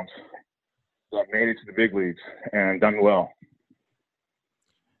backgrounds that made it to the big leagues and done well.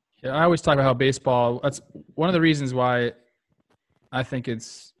 Yeah, I always talk about how baseball, that's one of the reasons why I think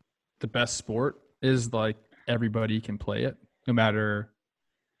it's the best sport is like everybody can play it, no matter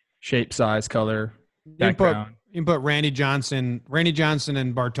shape, size, color, background. You can put Randy Johnson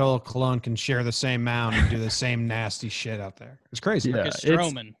and Bartolo Colon can share the same mound and do the same nasty shit out there. It's crazy. Yeah, like a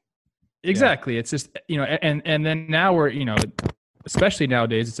Stroman. Exactly. It's just, and then now we're, especially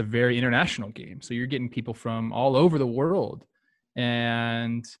nowadays, it's a very international game. So you're getting people from all over the world,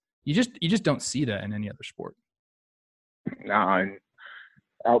 and you just don't see that in any other sport. Nah,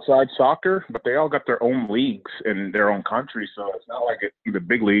 outside soccer, but they all got their own leagues in their own country. So it's not like the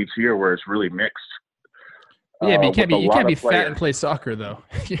big leagues here where it's really mixed. Yeah, but you can't be fat and play soccer though.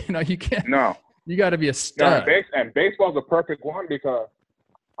 You can't. No, you got to be a stud. No, and baseball's a perfect one because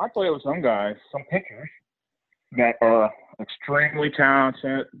I play with some guys, some pitchers that are extremely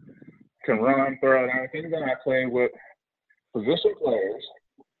talented, can run, throw, and everything. Then I play with position players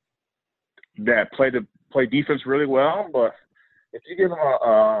that play defense really well, but if you give them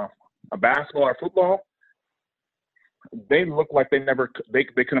a basketball or football, they look like they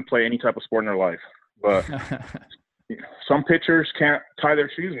couldn't play any type of sport in their life. But some pitchers can't tie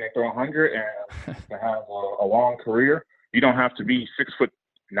their shoes and they throw 100 and they have a long career. You don't have to be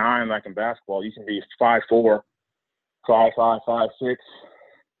 6'9" like in basketball. You can be 5'4", 5'5", 5'6".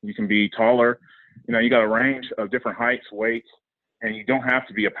 You can be taller. You got a range of different heights, weights, and you don't have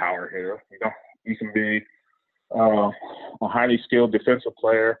to be a power hitter. You can be a highly skilled defensive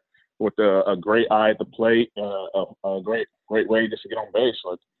player with a great eye at the plate, a great way just to get on base.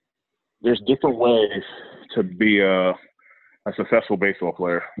 Like, there's different ways to be a successful baseball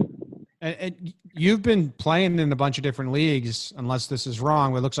player. And you've been playing in a bunch of different leagues, unless this is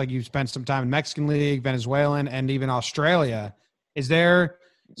wrong. It looks like you've spent some time in Mexican League, Venezuelan, and even Australia. Is there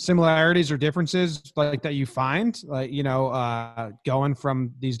similarities or differences like that you find, going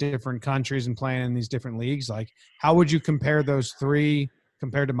from these different countries and playing in these different leagues? Like, how would you compare those three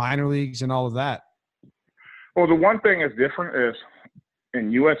compared to minor leagues and all of that? Well, the one thing that's different is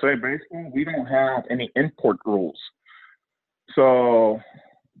in USA baseball, we don't have any import rules. So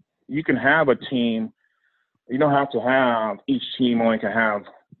you can have a team. You don't have to have – each team only can have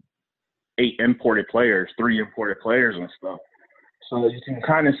 8 imported players, 3 imported players and stuff. So you can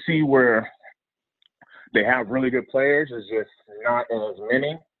kind of see where they have really good players. It's just not as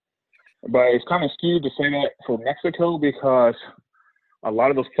many. But it's kind of skewed to say that for Mexico because a lot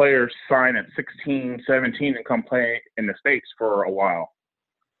of those players sign at 16, 17 and come play in the States for a while.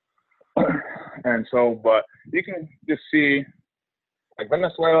 And so, but you can just see, like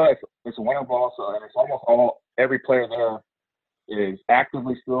Venezuela, it's a winter ball, so and it's almost every player there is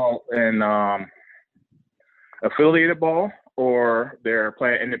actively still in affiliated ball, or they're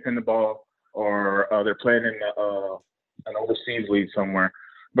playing independent ball, or they're playing in an overseas league somewhere.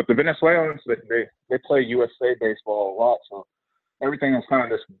 But the Venezuelans, they play USA baseball a lot, so everything is kind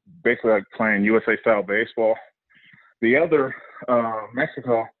of just basically like playing USA style baseball. The other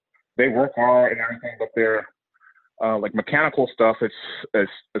Mexico, they work hard and everything, but they're like mechanical stuff.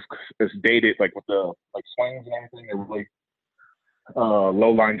 It's dated, like with the like swings and everything. They're really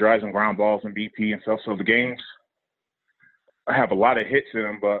low line drives and ground balls and BP and stuff. So the games have a lot of hits in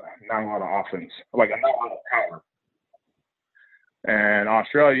them, but not a lot of offense. Like not a lot of power. And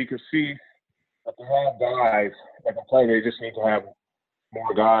Australia, you can see that they have guys that can play. They just need to have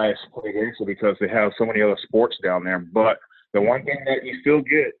more guys play against it because they have so many other sports down there. But the one thing that you still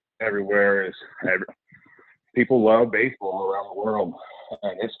get everywhere is people love baseball around the world,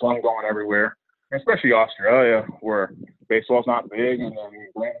 and it's fun going everywhere, especially Australia, where baseball's not big, and then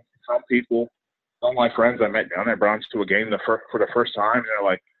you bring some people. Some of my friends I met down there brought us to a game for the first time, and they're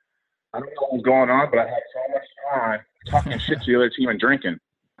like, I don't know what was going on, but I had so much time talking shit to the other team and drinking.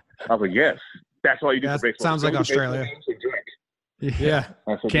 I was like, yes, that's all you do for baseball. Sounds like Australia. Drink. Yeah,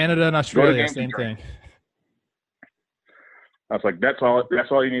 Canada and Australia, same thing. I was like, that's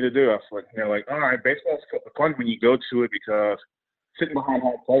all you need to do. I was like, they're like, all right, baseball's fun when you go to it because sitting behind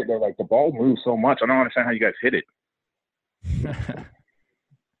home plate, they're like, the ball moves so much. I don't understand how you guys hit it.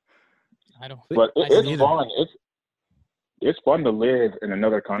 I don't. But it's fun. It's fun to live in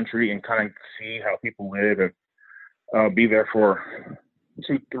another country and kind of see how people live and be there for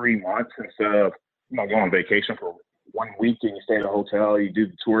 2-3 months instead of going on vacation for 1 week and you stay at a hotel, you do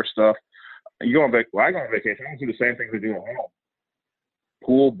the tour stuff. You go on I go on vacation. I do the same things we do at home: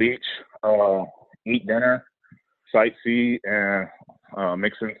 pool, beach, eat dinner, sightsee, and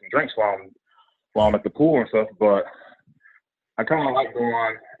mixing some drinks while I'm at the pool and stuff. But I kind of like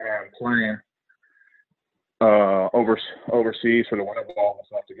going and playing overseas for the winter ball and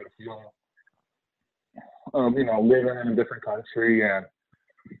stuff to get a feeling of, living in a different country and,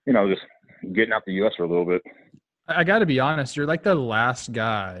 just getting out the U.S. for a little bit. I got to be honest, you're like the last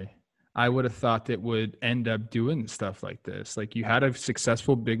guy I would have thought that would end up doing stuff like this. Like, you had a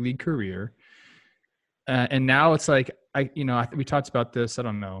successful big league career. And now it's like, we talked about this, I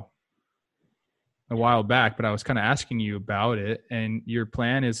don't know, a while back, but I was kind of asking you about it. And your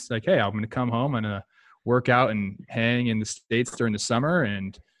plan is like, hey, I'm going to come home, I'm going to work out and hang in the States during the summer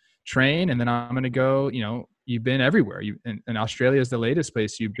and train. And then I'm going to go, you've been everywhere. And Australia is the latest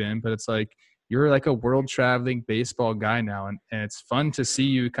place you've been, but it's like, you're like a world traveling baseball guy now. And it's fun to see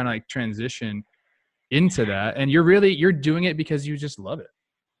you kind of like transition into that. And you're doing it because you just love it.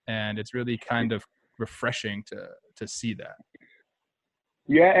 And it's really kind of refreshing to see that.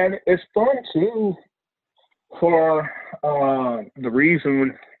 Yeah. And it's fun too for the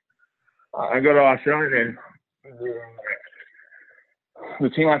reason I go to Australia and the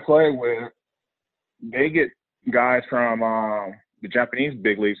team I play with, they get guys from the Japanese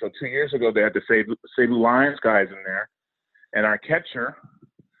big league. So 2 years ago, they had the Cebu Lions guys in there. And our catcher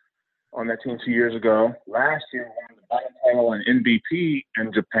on that team 2 years ago, last year, won the batting title and MVP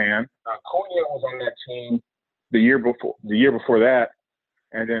in Japan. Konya was on that team the year before that.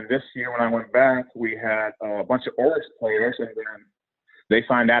 And then this year when I went back, we had a bunch of Oryx players, and then they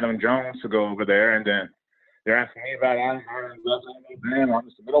signed Adam Jones to go over there, and then they're asking me about Adam Jones. I'm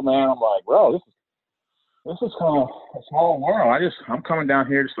just a middleman. I'm like, bro, this is kind of a small world. I'm coming down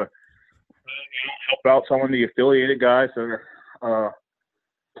here just to help out some of the affiliated guys that are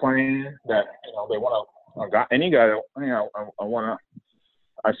playing that they want to. I got any guy that I want to.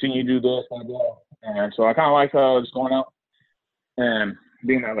 I've seen you do this, blah, blah. And so I kind of like just going out and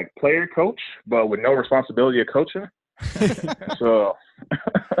being a player coach, but with no responsibility of coaching. So,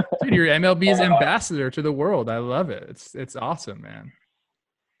 dude, you're MLB's ambassador to the world. I love it. It's awesome, man.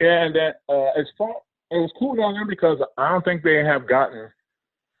 Yeah, and that it's fun. It was cool down there because I don't think they have gotten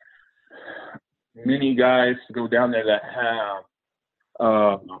many guys to go down there that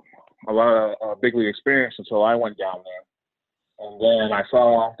a lot of big league experience until I went down there. And then I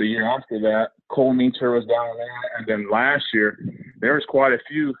saw the year after that, Cole Meter was down there. And then last year, there was quite a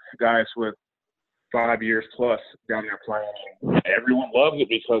few guys with 5 years plus down there playing. Everyone loves it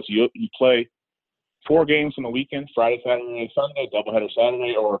because you play 4 games in the weekend, Friday, Saturday, Sunday, doubleheader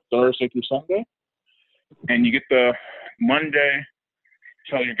Saturday, or Thursday through Sunday. And you get the Monday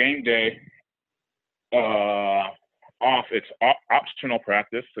till your game day off. It's optional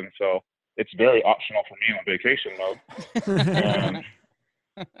practice, and so it's very optional for me on vacation mode.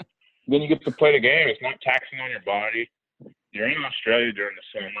 Then you get to play the game. It's not taxing on your body. You're in Australia during the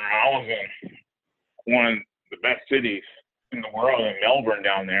summer. I was in one of the best cities in the world, in Melbourne,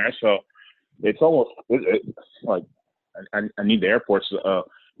 down there. So it's almost like I need the airports to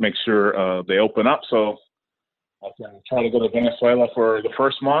make sure they open up so I can try to go to Venezuela for the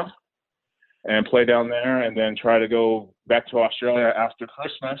first month and play down there, and then try to go back to Australia after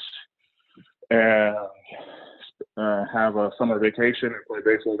Christmas and have a summer vacation and play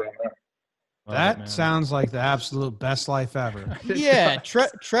baseball down there. That sounds like the absolute best life ever. Yeah,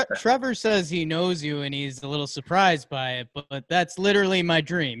 Trevor says he knows you and he's a little surprised by it, but that's literally my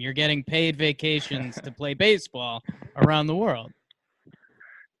dream. You're getting paid vacations to play baseball around the world.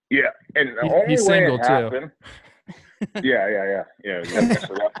 Yeah, and the only he's way single it happened, too. Yeah.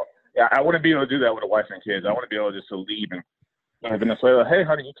 Yeah, I wouldn't be able to do that with a wife and kids. I want to be able just to leave and go to Venezuela. Hey,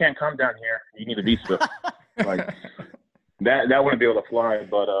 honey, you can't come down here. You need a visa. Like that wouldn't be able to fly.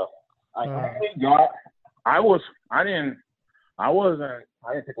 But I didn't pick up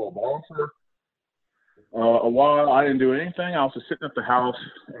a ball for a while. I didn't do anything. I was just sitting at the house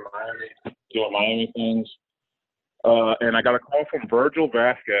in Miami doing Miami things. And I got a call from Virgil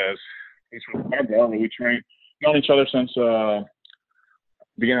Vasquez. He's from Santa Barbara. We known each other since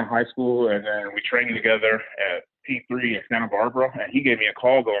beginning of high school, and then we trained together at P3 in Santa Barbara. And he gave me a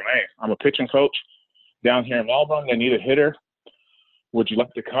call going, "Hey, I'm a pitching coach down here in Melbourne. They need a hitter. Would you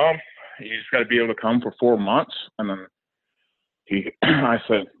like to come? You just got to be able to come for 4 months." And then I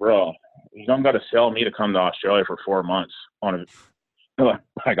said, "Bro, you don't got to sell me to come to Australia for 4 months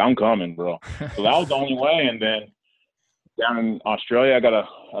like I'm coming, bro." So that was the only way. And then down in Australia, I got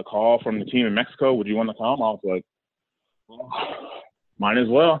a call from the team in Mexico. "Would you want to come?" I was like, well, might as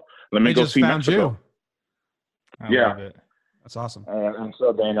well. Let me go see Mexico. I love it. That's awesome. And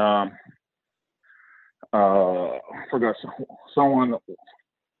so then I forgot someone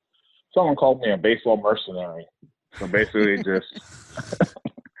called me a baseball mercenary. So basically just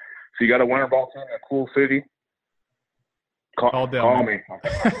if you got a winter ball team in a cool city, call me.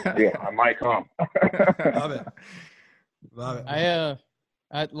 Yeah, I might come. Love it.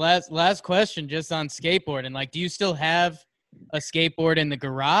 Last question, just on skateboarding. Like, do you still have a skateboard in the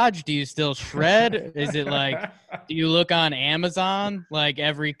garage? Do you still shred? Is it like, do you look on Amazon like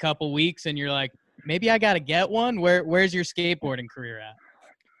every couple weeks and you're like, maybe I got to get one? Where's your skateboarding career at?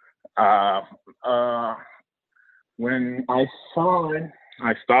 When I signed,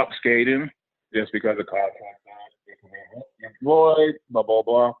 I stopped skating just because of contract. Employed, blah, blah,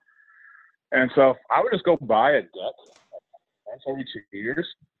 blah. And so I would just go buy a deck once every 2 years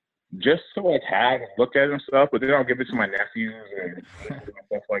just to like have and look at it and stuff, but then I'll give it to my nephews and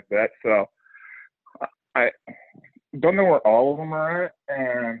stuff like that. So I don't know where all of them are at,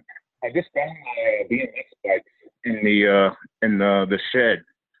 and I just found my BMX bikes in the shed.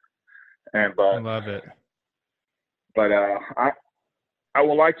 And I love it. But I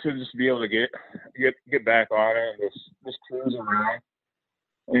would like to just be able to get back on it and just cruise around.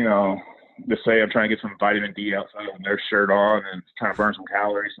 You know, just say I'm trying to get some vitamin D outside with their shirt on and trying to burn some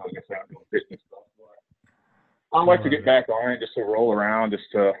calories so I get out doing fitness stuff. I'd like to get back on it just to roll around, just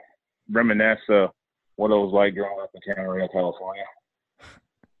to reminisce what it was like growing up in Camarillo, California.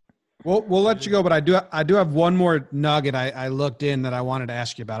 We'll let you go, but I do have one more nugget I looked in that I wanted to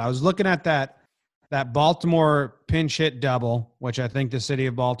ask you about. I was looking at that Baltimore pinch hit double, which I think the city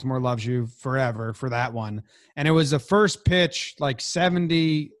of Baltimore loves you forever for that one. And it was the first pitch, like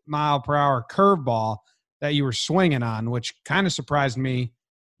 70-mile-per-hour curveball that you were swinging on, which kind of surprised me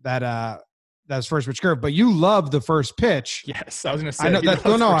that that was first pitch curve. But you love the first pitch. Yes, I was going to say. I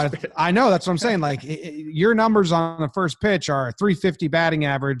know I know. That's what I'm saying. Like your numbers on the first pitch are 350 batting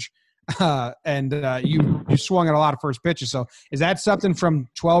average, and you swung at a lot of first pitches. So is that something from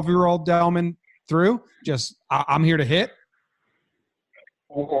 12-year-old Delmon through? Just I'm here to hit?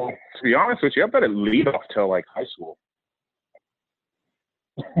 Well, to be honest with you, I bet it lead off till like high school.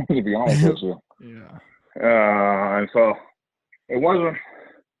 To be honest with you. Yeah. And so it wasn't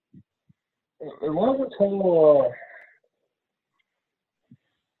until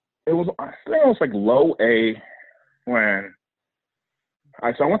I think it was like low A when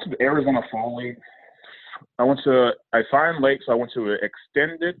I went to the Arizona Fall League. I signed late, so I went to an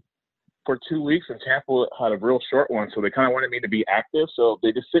extended for 2 weeks, and Tampa had a real short one, so they kind of wanted me to be active. So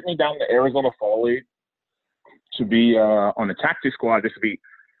they just sent me down to Arizona Fall League to be on the taxi squad, just to be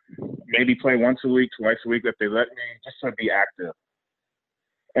maybe play once a week, twice a week if they let me, just to be active.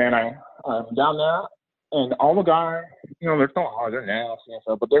 And I'm down there, and all the guys, they're throwing hard, they're nasty and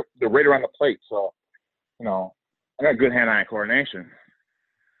stuff, but they're right around the plate. So, I got good hand-eye coordination.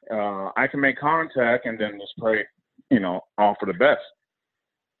 I can make contact and then just pray, all for the best.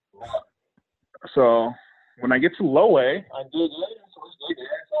 So when I get to low A, I did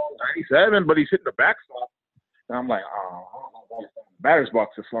 97, but he's hitting the backstop. And I'm like, oh, I don't know why the batter's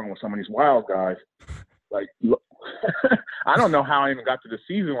box is flung with some of these wild guys. Like, I don't know how I even got to the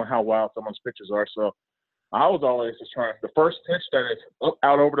season with how wild some of those pitchers are. So I was always just trying. The first pitch that is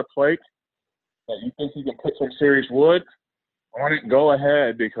out over the plate that you think you can put some serious wood on it, go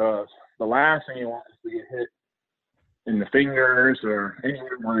ahead, because the last thing you want is to get hit in the fingers or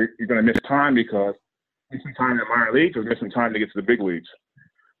anywhere where you're going to miss time, because missing time in the minor leagues is missing time to get to the big leagues.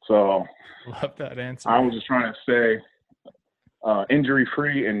 So love that answer. I was just trying to stay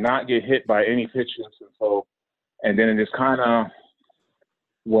injury-free and not get hit by any pitches. And then it just kind of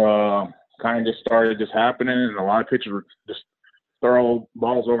just started just happening, and a lot of pitchers were just throw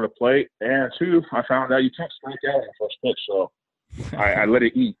balls over the plate. And two, I found out you can't strike out in the first pitch, so I let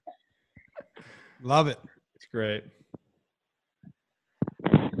it eat. Love it. It's great.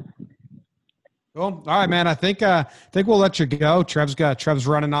 Cool. All right, man. I think we'll let you go. Trev's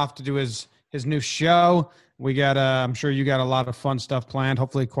running off to do his new show. We got I'm sure you got a lot of fun stuff planned.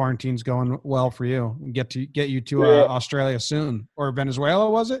 Hopefully quarantine's going well for you. Get you to Australia soon, or Venezuela,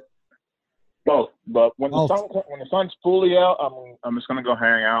 was it? Both. But when the sun's fully out, I'm just gonna go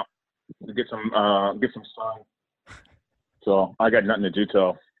hang out and get some sun. So I got nothing to do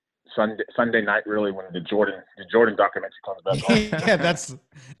till Sunday night, really, when the Jordan documentary comes back on. Yeah,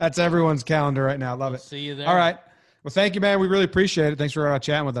 that's everyone's calendar right now. Love it. See you there. All right. Well, thank you, man. We really appreciate it. Thanks for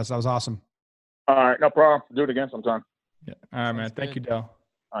chatting with us. That was awesome. All right, no problem. Do it again sometime. Yeah. All right, man. Thank you, Del.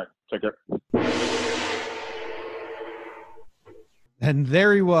 All right, take care. And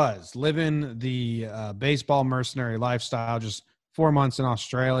there he was, living the baseball mercenary lifestyle, just 4 months in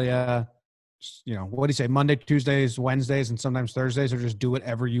Australia. Just, what do you say, Monday, Tuesdays, Wednesdays, and sometimes Thursdays, or just do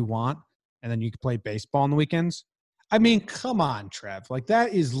whatever you want, and then you can play baseball on the weekends? I mean, come on, Trev. Like,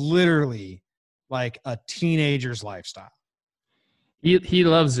 that is literally like a teenager's lifestyle. He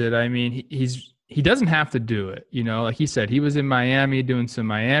loves it. I mean, he doesn't have to do it. Like he said, he was in Miami doing some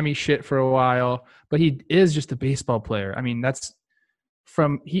Miami shit for a while, but he is just a baseball player. I mean, that's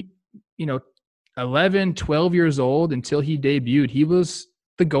from 11, 12 years old until he debuted. He was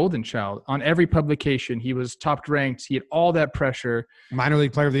the golden child on every publication. He was top ranked. He had all that pressure. Minor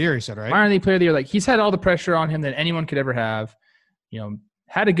league player of the year, he said, right? Minor league player of the year. Like, he's had all the pressure on him that anyone could ever have.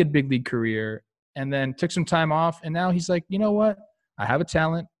 Had a good big league career, and then took some time off. And now he's like, you know what? I have a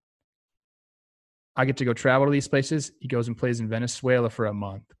talent. I get to go travel to these places. He goes and plays in Venezuela for a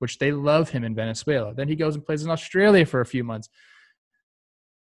month, which they love him in Venezuela. Then he goes and plays in Australia for a few months.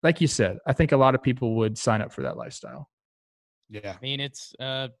 Like you said, I think a lot of people would sign up for that lifestyle. Yeah. I mean, it's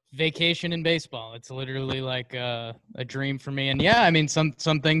vacation in baseball. It's literally like a dream for me. And yeah, I mean, some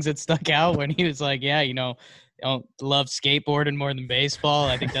things that stuck out when he was like, yeah, don't love skateboarding more than baseball.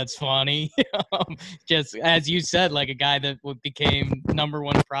 I think that's funny. Just as you said, like a guy that became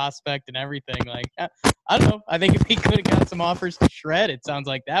 #1 prospect and everything. Like, I don't know. I think if he could have got some offers to shred, it sounds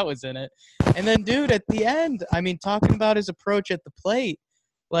like that was in it. And then, dude, at the end, I mean, talking about his approach at the plate,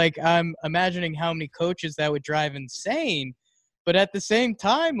 like, I'm imagining how many coaches that would drive insane. But at the same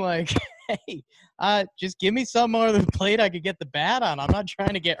time, like, hey, just give me some more of the plate I could get the bat on. I'm not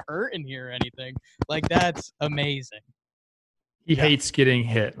trying to get hurt in here or anything. Like, that's amazing. He hates getting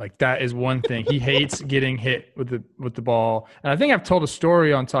hit. Like, that is one thing. He hates getting hit with the ball. And I think I've told a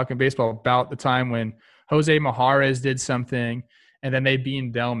story on Talking Baseball about the time when Jose Majares did something, and then they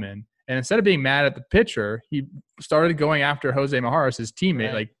beamed Delmon. And instead of being mad at the pitcher, he started going after Jose Majares, his teammate.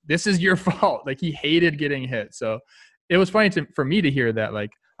 Right. Like, this is your fault. Like, he hated getting hit. So it was funny for me to hear that. Like,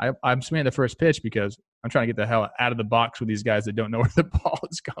 I'm swinging the first pitch because I'm trying to get the hell out of the box with these guys that don't know where the ball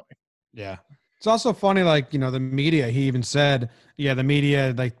is going. Yeah. It's also funny, like, the media, he even said, the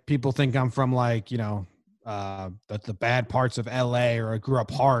media, like, people think I'm from, like, the bad parts of LA, or I grew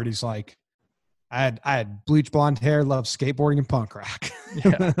up hard. He's like, I had bleach blonde hair, loved skateboarding and punk rock.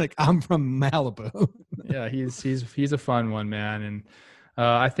 Yeah. Like, I'm from Malibu. Yeah, he's a fun one, man. And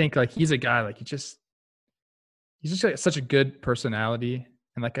I think, like, he's a guy, like, he's just like such a good personality.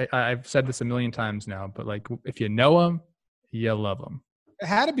 And like I've said this a million times now, but like, if you know him, you love him. it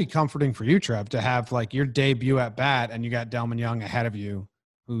had to be comforting for you, Trev, to have like your debut at bat and you got Delmon Young ahead of you,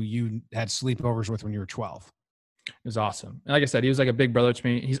 who you had sleepovers with when you were 12. It was awesome. And like I said, he was like a big brother to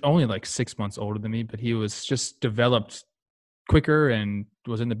me. He's only like 6 months older than me, but he was just developed quicker and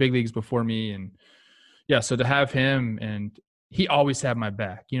was in the big leagues before me. And yeah, so to have him, and he always had my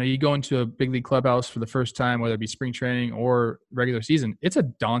back. You know, you go into a big league clubhouse for the first time, whether it be spring training or regular season, it's a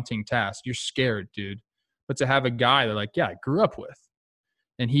daunting task. You're scared, dude. But to have a guy that like, yeah, I grew up with,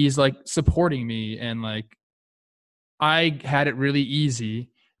 and he's like supporting me, and like I had it really easy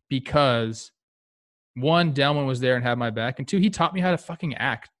because one, Delmon was there and had my back, and two, he taught me how to fucking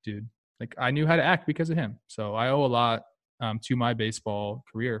act, dude. Like I knew how to act because of him. So I owe a lot to my baseball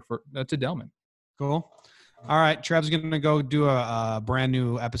career to Delmon. Cool. All right, Trev's going to go do a brand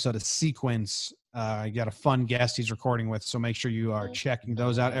new episode of Sequence. You got a fun guest he's recording with, so make sure you are checking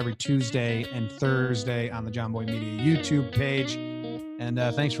those out every Tuesday and Thursday on the John Boy Media YouTube page. And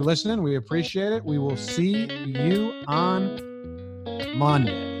thanks for listening. We appreciate it. We will see you on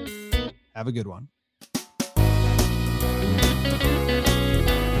Monday. Have a good one.